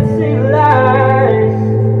 Let's save lives.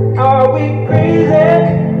 Are we crazy,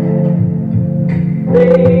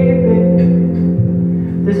 baby?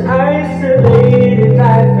 This isolated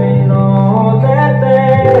life ain't all that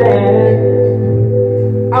bad.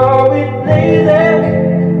 Are we lazy?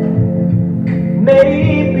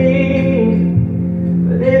 Maybe,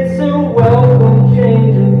 but it's a welcome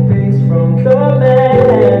change of pace from the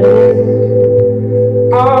madness.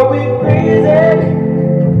 Are we crazy?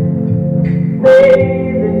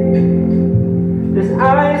 Maybe, this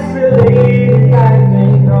isolated life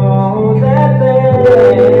ain't all that bad.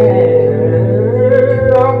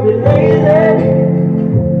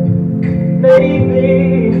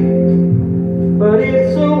 Maybe, but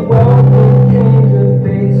it's a welcome change of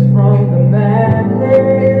pace from the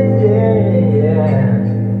madness, yeah.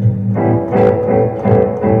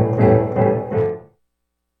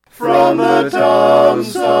 From the Tom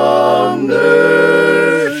Sumner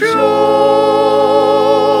Show.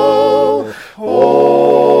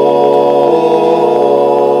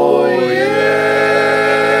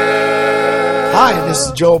 Hi, this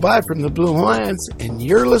is Joe By from the Blue Lions, and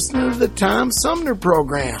you're listening to the Tom Sumner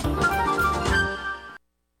Program.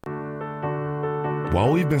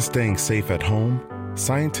 While we've been staying safe at home,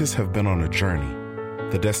 scientists have been on a journey.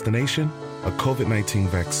 The destination? A COVID-19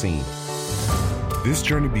 vaccine. This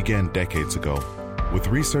journey began decades ago with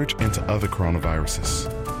research into other coronaviruses.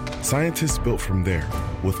 Scientists built from there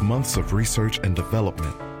with months of research and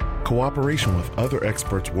development, cooperation with other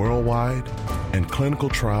experts worldwide, and clinical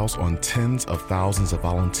trials on tens of thousands of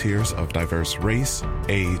volunteers of diverse race,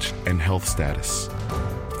 age, and health status.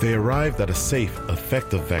 They arrived at a safe,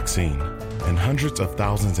 effective vaccine, and hundreds of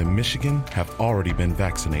thousands in Michigan have already been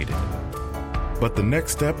vaccinated. But the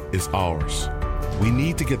next step is ours. We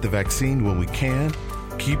need to get the vaccine when we can,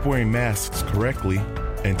 keep wearing masks correctly,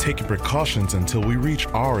 and taking precautions until we reach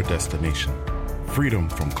our destination, freedom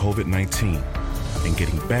from COVID-19, and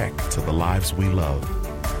getting back to the lives we love.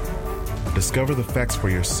 Discover the facts for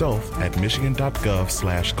yourself at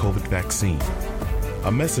michigan.gov/COVID vaccine.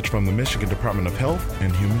 A message from the Michigan Department of Health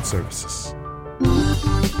and Human Services.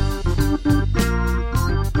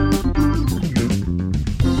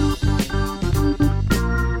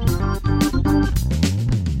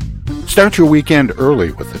 Start your weekend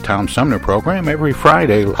early with the Tom Sumner program every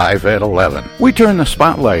Friday live at 11. We turn the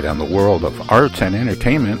spotlight on the world of arts and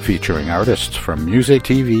entertainment featuring artists from music,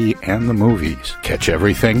 TV, and the movies. Catch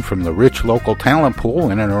everything from the rich local talent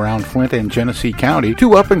pool in and around Flint and Genesee County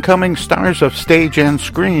to up-and-coming stars of stage and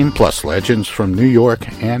screen, plus legends from New York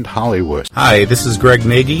and Hollywood. Hi, this is Greg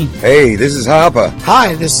Nagy. Hey, this is Harper.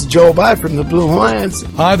 Hi, this is Joe By from the Blue Hawaiians.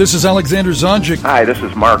 Hi, this is Alexander Zonjic. Hi, this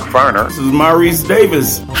is Mark Farner. This is Maurice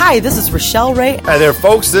Davis. Hi, this is Rochelle Ray. Hi there,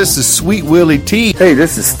 folks. This is Sweet Willie T. Hey,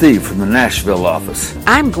 this is Steve from the Nashville office.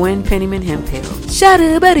 I'm Gwen Pennyman Hemphill. Start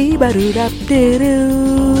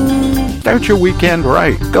your weekend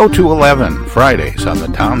right. Go to 11 Fridays on the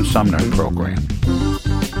Tom Sumner program.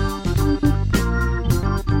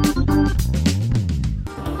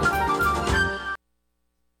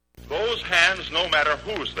 Those hands, no matter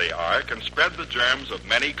whose they are, can spread the germs of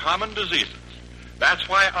many common diseases. That's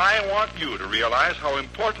why I want you to realize how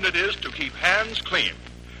important it is to keep hands clean,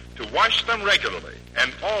 to wash them regularly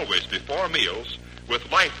and always before meals with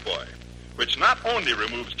Lifebuoy, which not only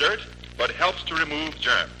removes dirt, but helps to remove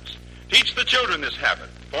germs. Teach the children this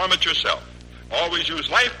habit. Form it yourself. Always use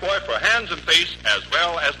Lifebuoy for hands and face as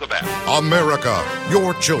well as the bath. America,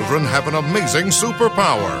 your children have an amazing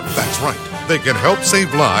superpower. That's right. They can help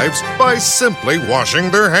save lives by simply washing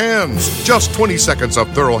their hands. Just 20 seconds of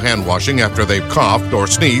thorough hand washing after they've coughed or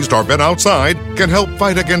sneezed or been outside can help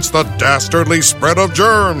fight against the dastardly spread of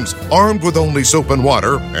germs. Armed with only soap and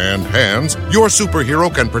water and hands, your superhero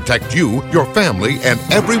can protect you, your family, and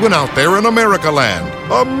everyone out there in America land.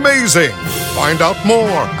 Amazing! Find out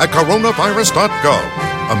more at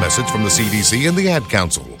coronavirus.gov. A message from the CDC and the Ad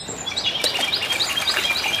Council.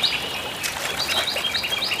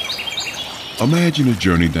 Imagine a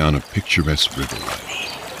journey down a picturesque river.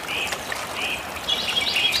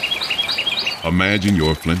 Imagine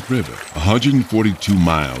your Flint River, 142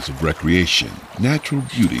 miles of recreation, natural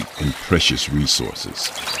beauty, and precious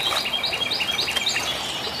resources.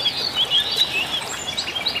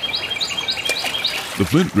 The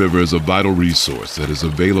Flint River is a vital resource that is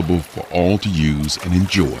available for all to use and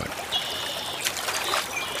enjoy.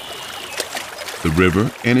 The river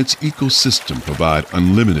and its ecosystem provide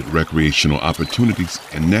unlimited recreational opportunities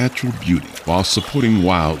and natural beauty while supporting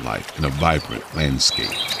wildlife in a vibrant landscape.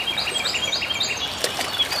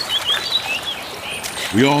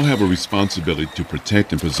 We all have a responsibility to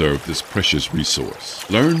protect and preserve this precious resource.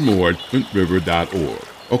 Learn more at flintriver.org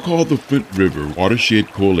or call the Flint River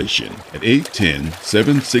Watershed Coalition at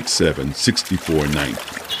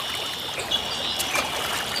 810-767-6490.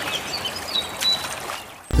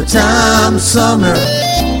 The Tom Sumner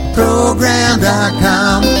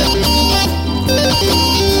Program.com.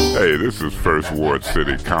 Hey, this is First Ward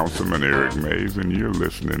City Councilman Eric Mays, and you're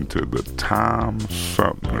listening to the Tom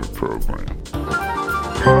Sumner Program.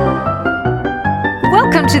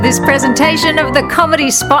 Welcome to this presentation of the Comedy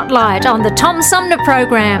Spotlight on the Tom Sumner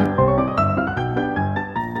Program.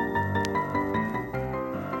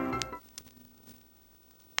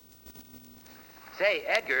 Say,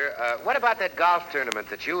 Edgar, what about that golf tournament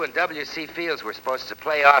that you and W.C. Fields were supposed to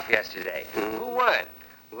play off yesterday? Who won?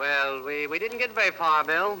 Well, we didn't get very far,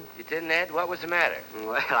 Bill. You didn't, Ed? What was the matter?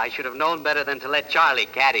 Well, I should have known better than to let Charlie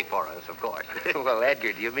caddy for us, of course. Well,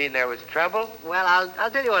 Edgar, do you mean there was trouble? Well,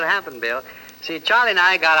 I'll tell you what happened, Bill. See, Charlie and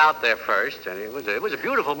I got out there first, and it was a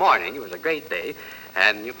beautiful morning. It was a great day,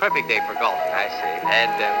 and a perfect day for golf. I see.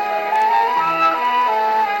 And,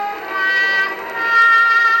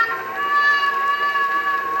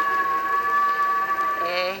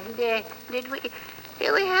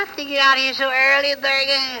 did we have to get out here so early,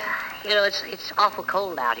 Bergen? You know, it's awful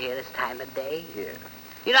cold out here this time of day. Yeah.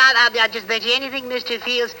 You know, I just bet you anything Mr.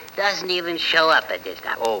 Fields doesn't even show up at this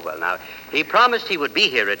time. Oh, well, now, he promised he would be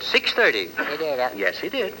here at 6:30. He did, huh? Yes, he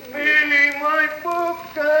did. Me, my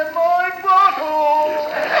books, and my bottles.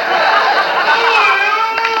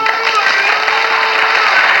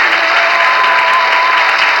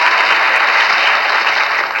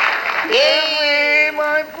 Give me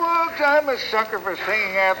my books. I'm a sucker for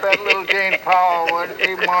singing out that little Jane Powell. Wasn't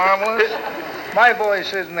she marvelous? My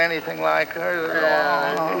voice isn't anything like hers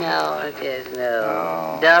at all. No, it is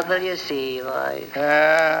no. W.C. voice.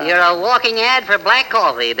 You're a walking ad for black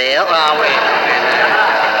coffee, Bill. Oh, wait a minute.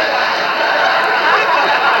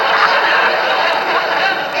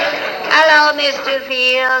 Hello, Mr.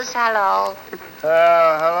 Fields. Hello.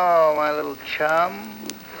 Hello, my little chum.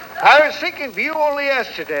 I was thinking of you only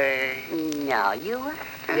yesterday. No, you were?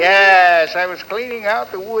 Yes, I was cleaning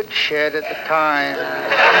out the woodshed at the time.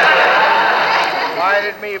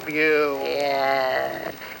 Reminded me of you.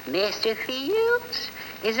 Yeah. Mr. Fields,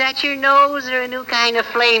 is that your nose or a new kind of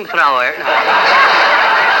flamethrower?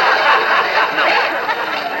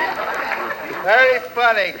 Very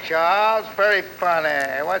funny, Charles. Very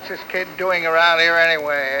funny. What's this kid doing around here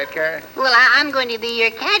anyway, Edgar? Well, I'm going to be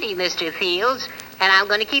your caddy, Mr. Fields, and I'm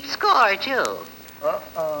going to keep score, too.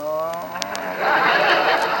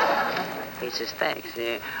 He says, thanks.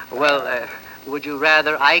 Well, would you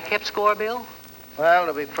rather I kept score, Bill? Well,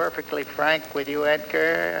 to be perfectly frank with you,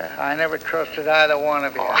 Edgar, I never trusted either one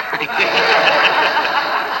of you.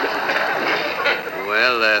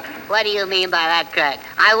 Well, what do you mean by that, Crack?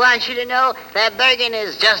 I want you to know that Bergen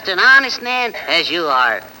is just an honest man as you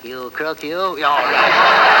are. You crook, you. Please.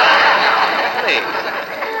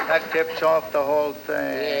 That tips off the whole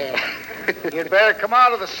thing. Yeah. You'd better come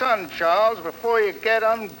out of the sun, Charles, before you get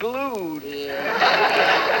unglued.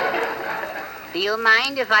 Yeah. Do you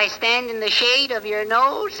mind if I stand in the shade of your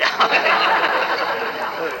nose?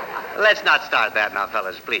 Let's not start that now,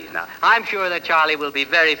 fellas, please. Now, I'm sure that Charlie will be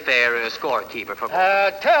very fair scorekeeper for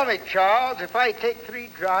both. Tell me, Charles, if I take 3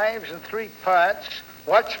 drives and 3 putts,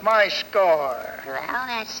 what's my score? Well,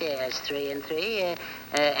 that's 3 and 3.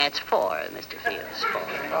 That's 4, Mr. Fields. 4.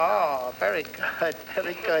 Oh, very good.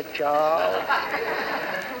 Very good, Charles.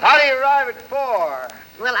 How do you arrive at 4?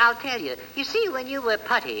 Well, I'll tell you. You see, when you were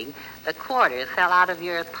putting, a quarter fell out of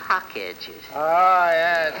your pocket. Oh,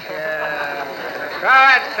 yes.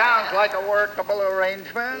 That sounds like a workable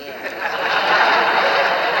arrangement. Yeah.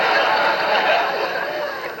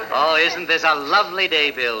 Oh, isn't this a lovely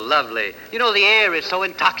day, Bill? Lovely. You know, the air is so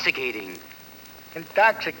intoxicating.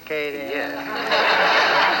 Intoxicating?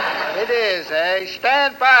 Yeah. It is, eh?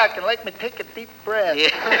 Stand back and let me take a deep breath.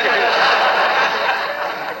 Yeah.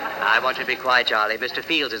 I want you to be quiet, Charlie. Mr.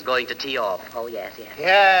 Fields is going to tee off. Oh, yes.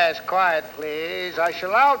 Yes, quiet, please. I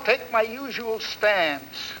shall now take my usual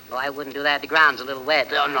stance. Oh, I wouldn't do that. The ground's a little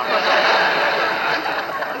wet. Oh, no.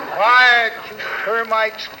 Quiet, you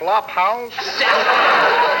termites flop house.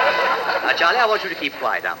 Now, Charlie, I want you to keep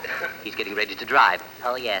quiet now. He's getting ready to drive.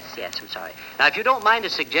 Oh, yes, I'm sorry. Now, if you don't mind a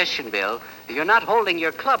suggestion, Bill, you're not holding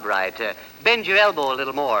your club right. Bend your elbow a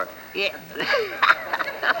little more. Yeah.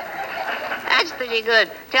 That's pretty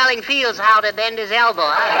good. Telling Fields how to bend his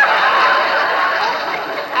elbow.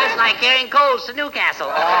 That's like carrying coals to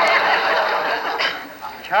Newcastle.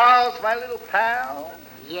 Charles, my little pal.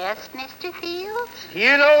 Yes, Mr. Fields? Do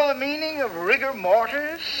you know the meaning of rigor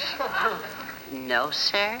mortis? No,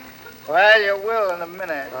 sir. Well, you will in a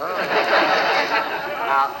minute. Oh.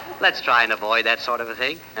 Now, let's try and avoid that sort of a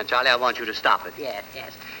thing. And, Charlie, I want you to stop it. Yes.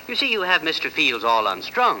 You see, you have Mr. Fields all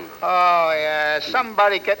unstrung. Oh, yeah.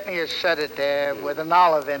 Somebody get me a sedative with an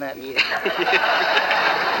olive in it.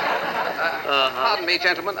 Pardon me,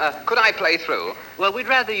 gentlemen. Could I play through? Well, we'd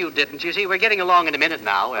rather you didn't. You see, we're getting along in a minute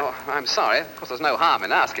now. Oh, I'm sorry. Of course, there's no harm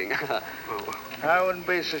in asking. I wouldn't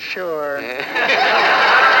be so sure.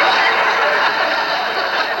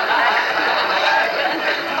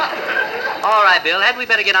 All right, Bill. Hadn't we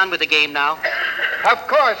better get on with the game now? Of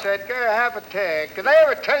course, Edgar. Have a take. Did I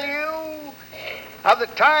ever tell you of the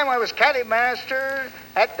time I was caddy master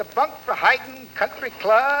at the Bunk for Hyden Country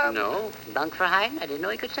Club? No. Bunk for Hyden? I didn't know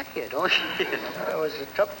he could say it. Oh, that was a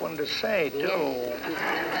tough one to say, too.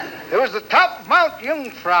 Yeah. It was the top of Mount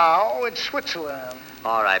Jungfrau in Switzerland.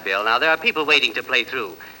 All right, Bill. Now, there are people waiting to play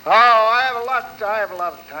through. Oh, I have a lot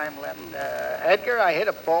of time left. Edgar, I hit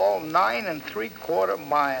a ball 9 3/4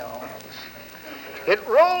 miles. It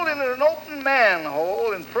rolled into an open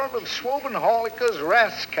manhole in front of Swobenholika's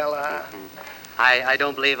Rathskeller. I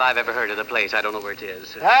don't believe I've ever heard of the place. I don't know where it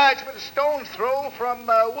is. It's but a stone's throw from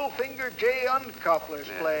Wolfinger J. Uncoupler's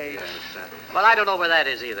place. Yes. Well, I don't know where that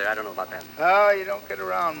is either. I don't know about that. Oh, you don't get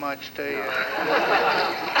around much, do you?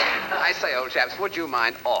 I say, old chaps, would you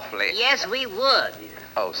mind awfully? Yes, we would.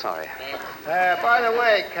 Oh, sorry. By the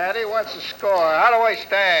way, Caddy, what's the score? How do I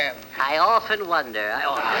stand? I often wonder.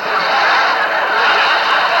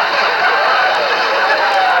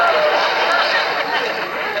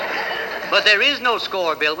 But there is no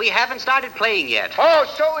score, Bill. We haven't started playing yet. Oh,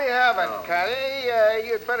 so we haven't, Caddy.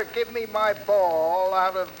 You'd better give me my ball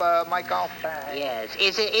out of my golf bag. Yes.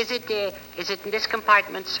 Is it in this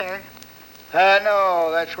compartment, sir? No,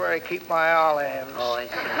 that's where I keep my olives. Oh, I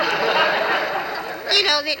see. You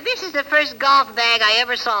know, this is the first golf bag I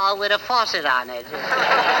ever saw with a faucet on it.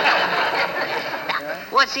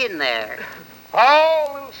 What's in there?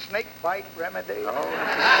 Oh, little snake bite remedy.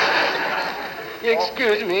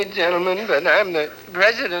 Excuse me, gentlemen, but I'm the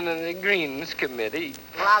president of the Greens Committee.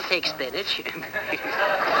 Well, I'll take spinach.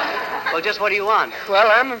 Well, just what do you want?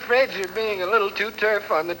 Well, I'm afraid you're being a little too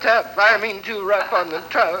turf on the top. I mean, too rough on the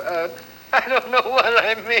top. I don't know what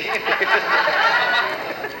I mean.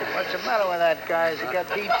 What's the matter with that guy? Has he got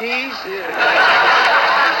DTs?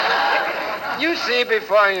 You see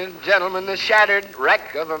before you, gentlemen, the shattered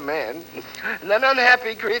wreck of a man, an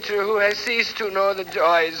unhappy creature who has ceased to know the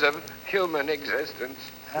joys of human existence.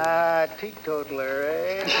 Teetotaler,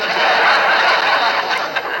 eh?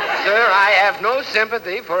 Sir, I have no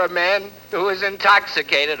sympathy for a man who is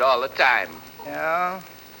intoxicated all the time. Yeah?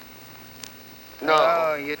 No.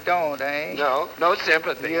 Oh, you don't, eh? No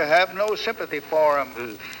sympathy. You have no sympathy for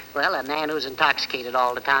him. Well, a man who's intoxicated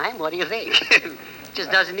all the time, what do you think? Just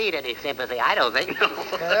doesn't need any sympathy, I don't think.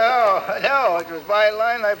 No, it was my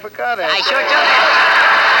line. I forgot it. I sure took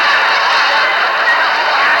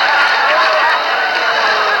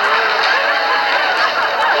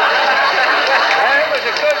That was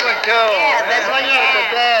a good one, too. Yeah, this one, yeah. It's a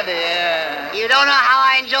dandy, yeah. You don't know how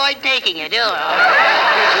I enjoyed taking it, do you?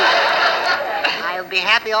 I'll be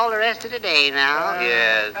happy all the rest of the day now.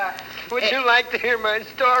 Yes. Would you like to hear my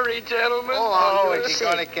story, gentlemen? Oh, is he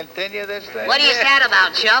going to continue this thing? What are you sad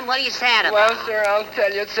about, chum? What are you sad about? Well, sir, I'll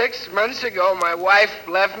tell you. 6 months ago, my wife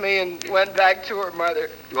left me and went back to her mother.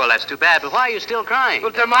 Well, that's too bad, but why are you still crying?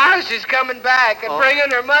 Well, tomorrow she's coming back and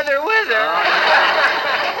bringing her mother with her.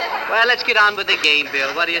 Well, let's get on with the game,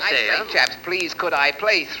 Bill. What do you say, I say, chaps, please, could I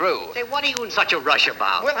play through? Say, what are you in such a rush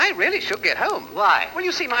about? Well, I really should get home. Why? Well,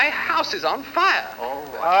 you see, my house is on fire.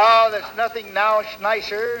 Oh, there's nothing now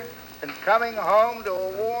nicer than coming home to a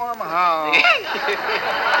warm house.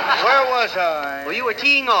 Where was I? Well, you were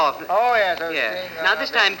teeing off. Oh, yes, I was teeing off. Now, this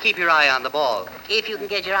time, keep your eye on the ball. If you can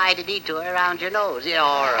get your eye to detour around your nose. Yeah,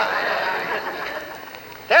 all right.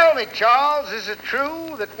 Tell me, Charles, is it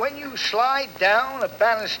true that when you slide down a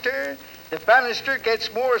banister, the banister gets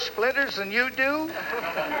more splinters than you do?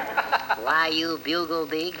 Why, you bugle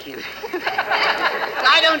beak.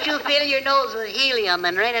 Why don't you fill your nose with helium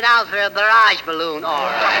and rent it out for a barrage balloon? All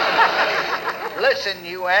right. Listen,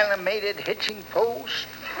 you animated hitching post,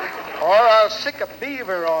 or I'll sick a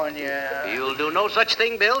beaver on you. You'll do no such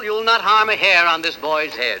thing, Bill. You'll not harm a hair on this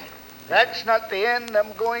boy's head. That's not the end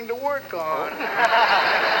I'm going to work on.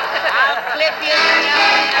 I'll clip you.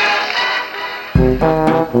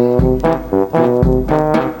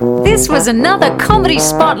 This was another comedy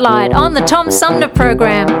spotlight on the Tom Sumner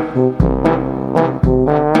program.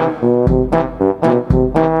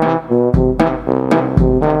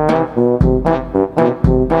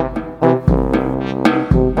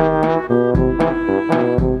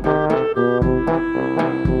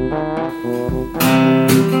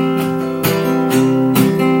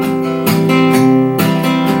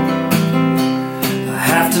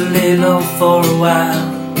 For a while,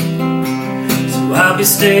 so I'll be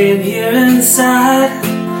staying here inside.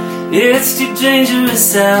 It's too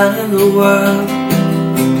dangerous out in the world.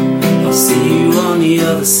 I'll see you on the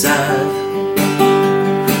other side.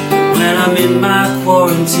 When I'm in my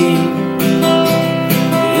quarantine,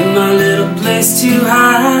 in my little place to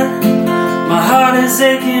hide, my heart is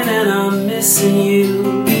aching and I'm missing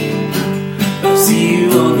you. I'll see you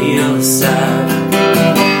on the other side.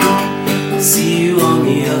 See you on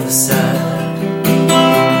the other side.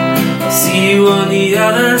 I'll see you on the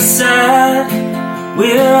other side.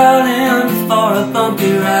 We're all in for a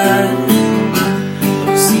bumpy ride.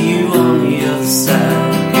 I'll see you on the other side.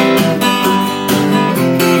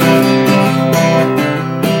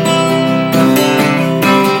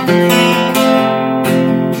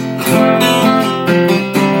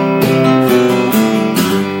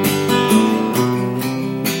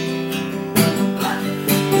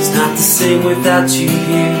 Without you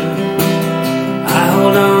here, I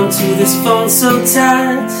hold on to this phone so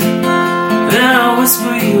tight, and I'll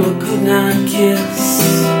whisper you a goodnight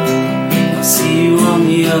kiss. I'll see you on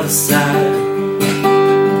the other side.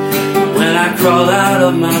 When I crawl out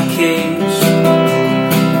of my cage,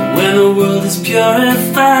 when the world is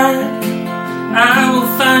purified, I will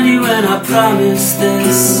find you and I promise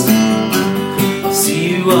this. I'll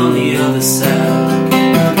see you on the other side.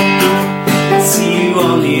 See you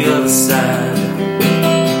on the other side.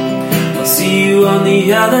 I'll see you on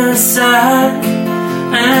the other side,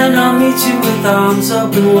 and I'll meet you with arms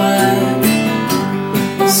open wide.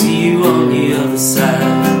 I'll see you on the other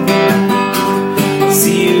side. I'll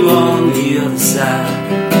see you on the other side.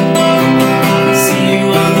 I'll see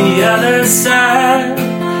you on the other side,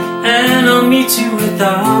 and I'll meet you with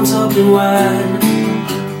arms open wide.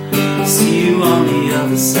 I'll see you on the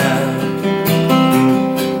other side.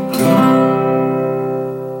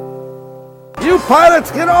 You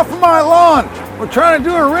pilots, get off of my lawn. We're trying to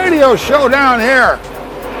do a radio show down here.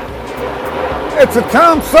 It's a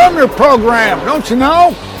Tom Sumner program, don't you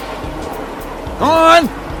know?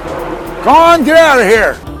 Go on, get out of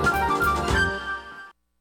here.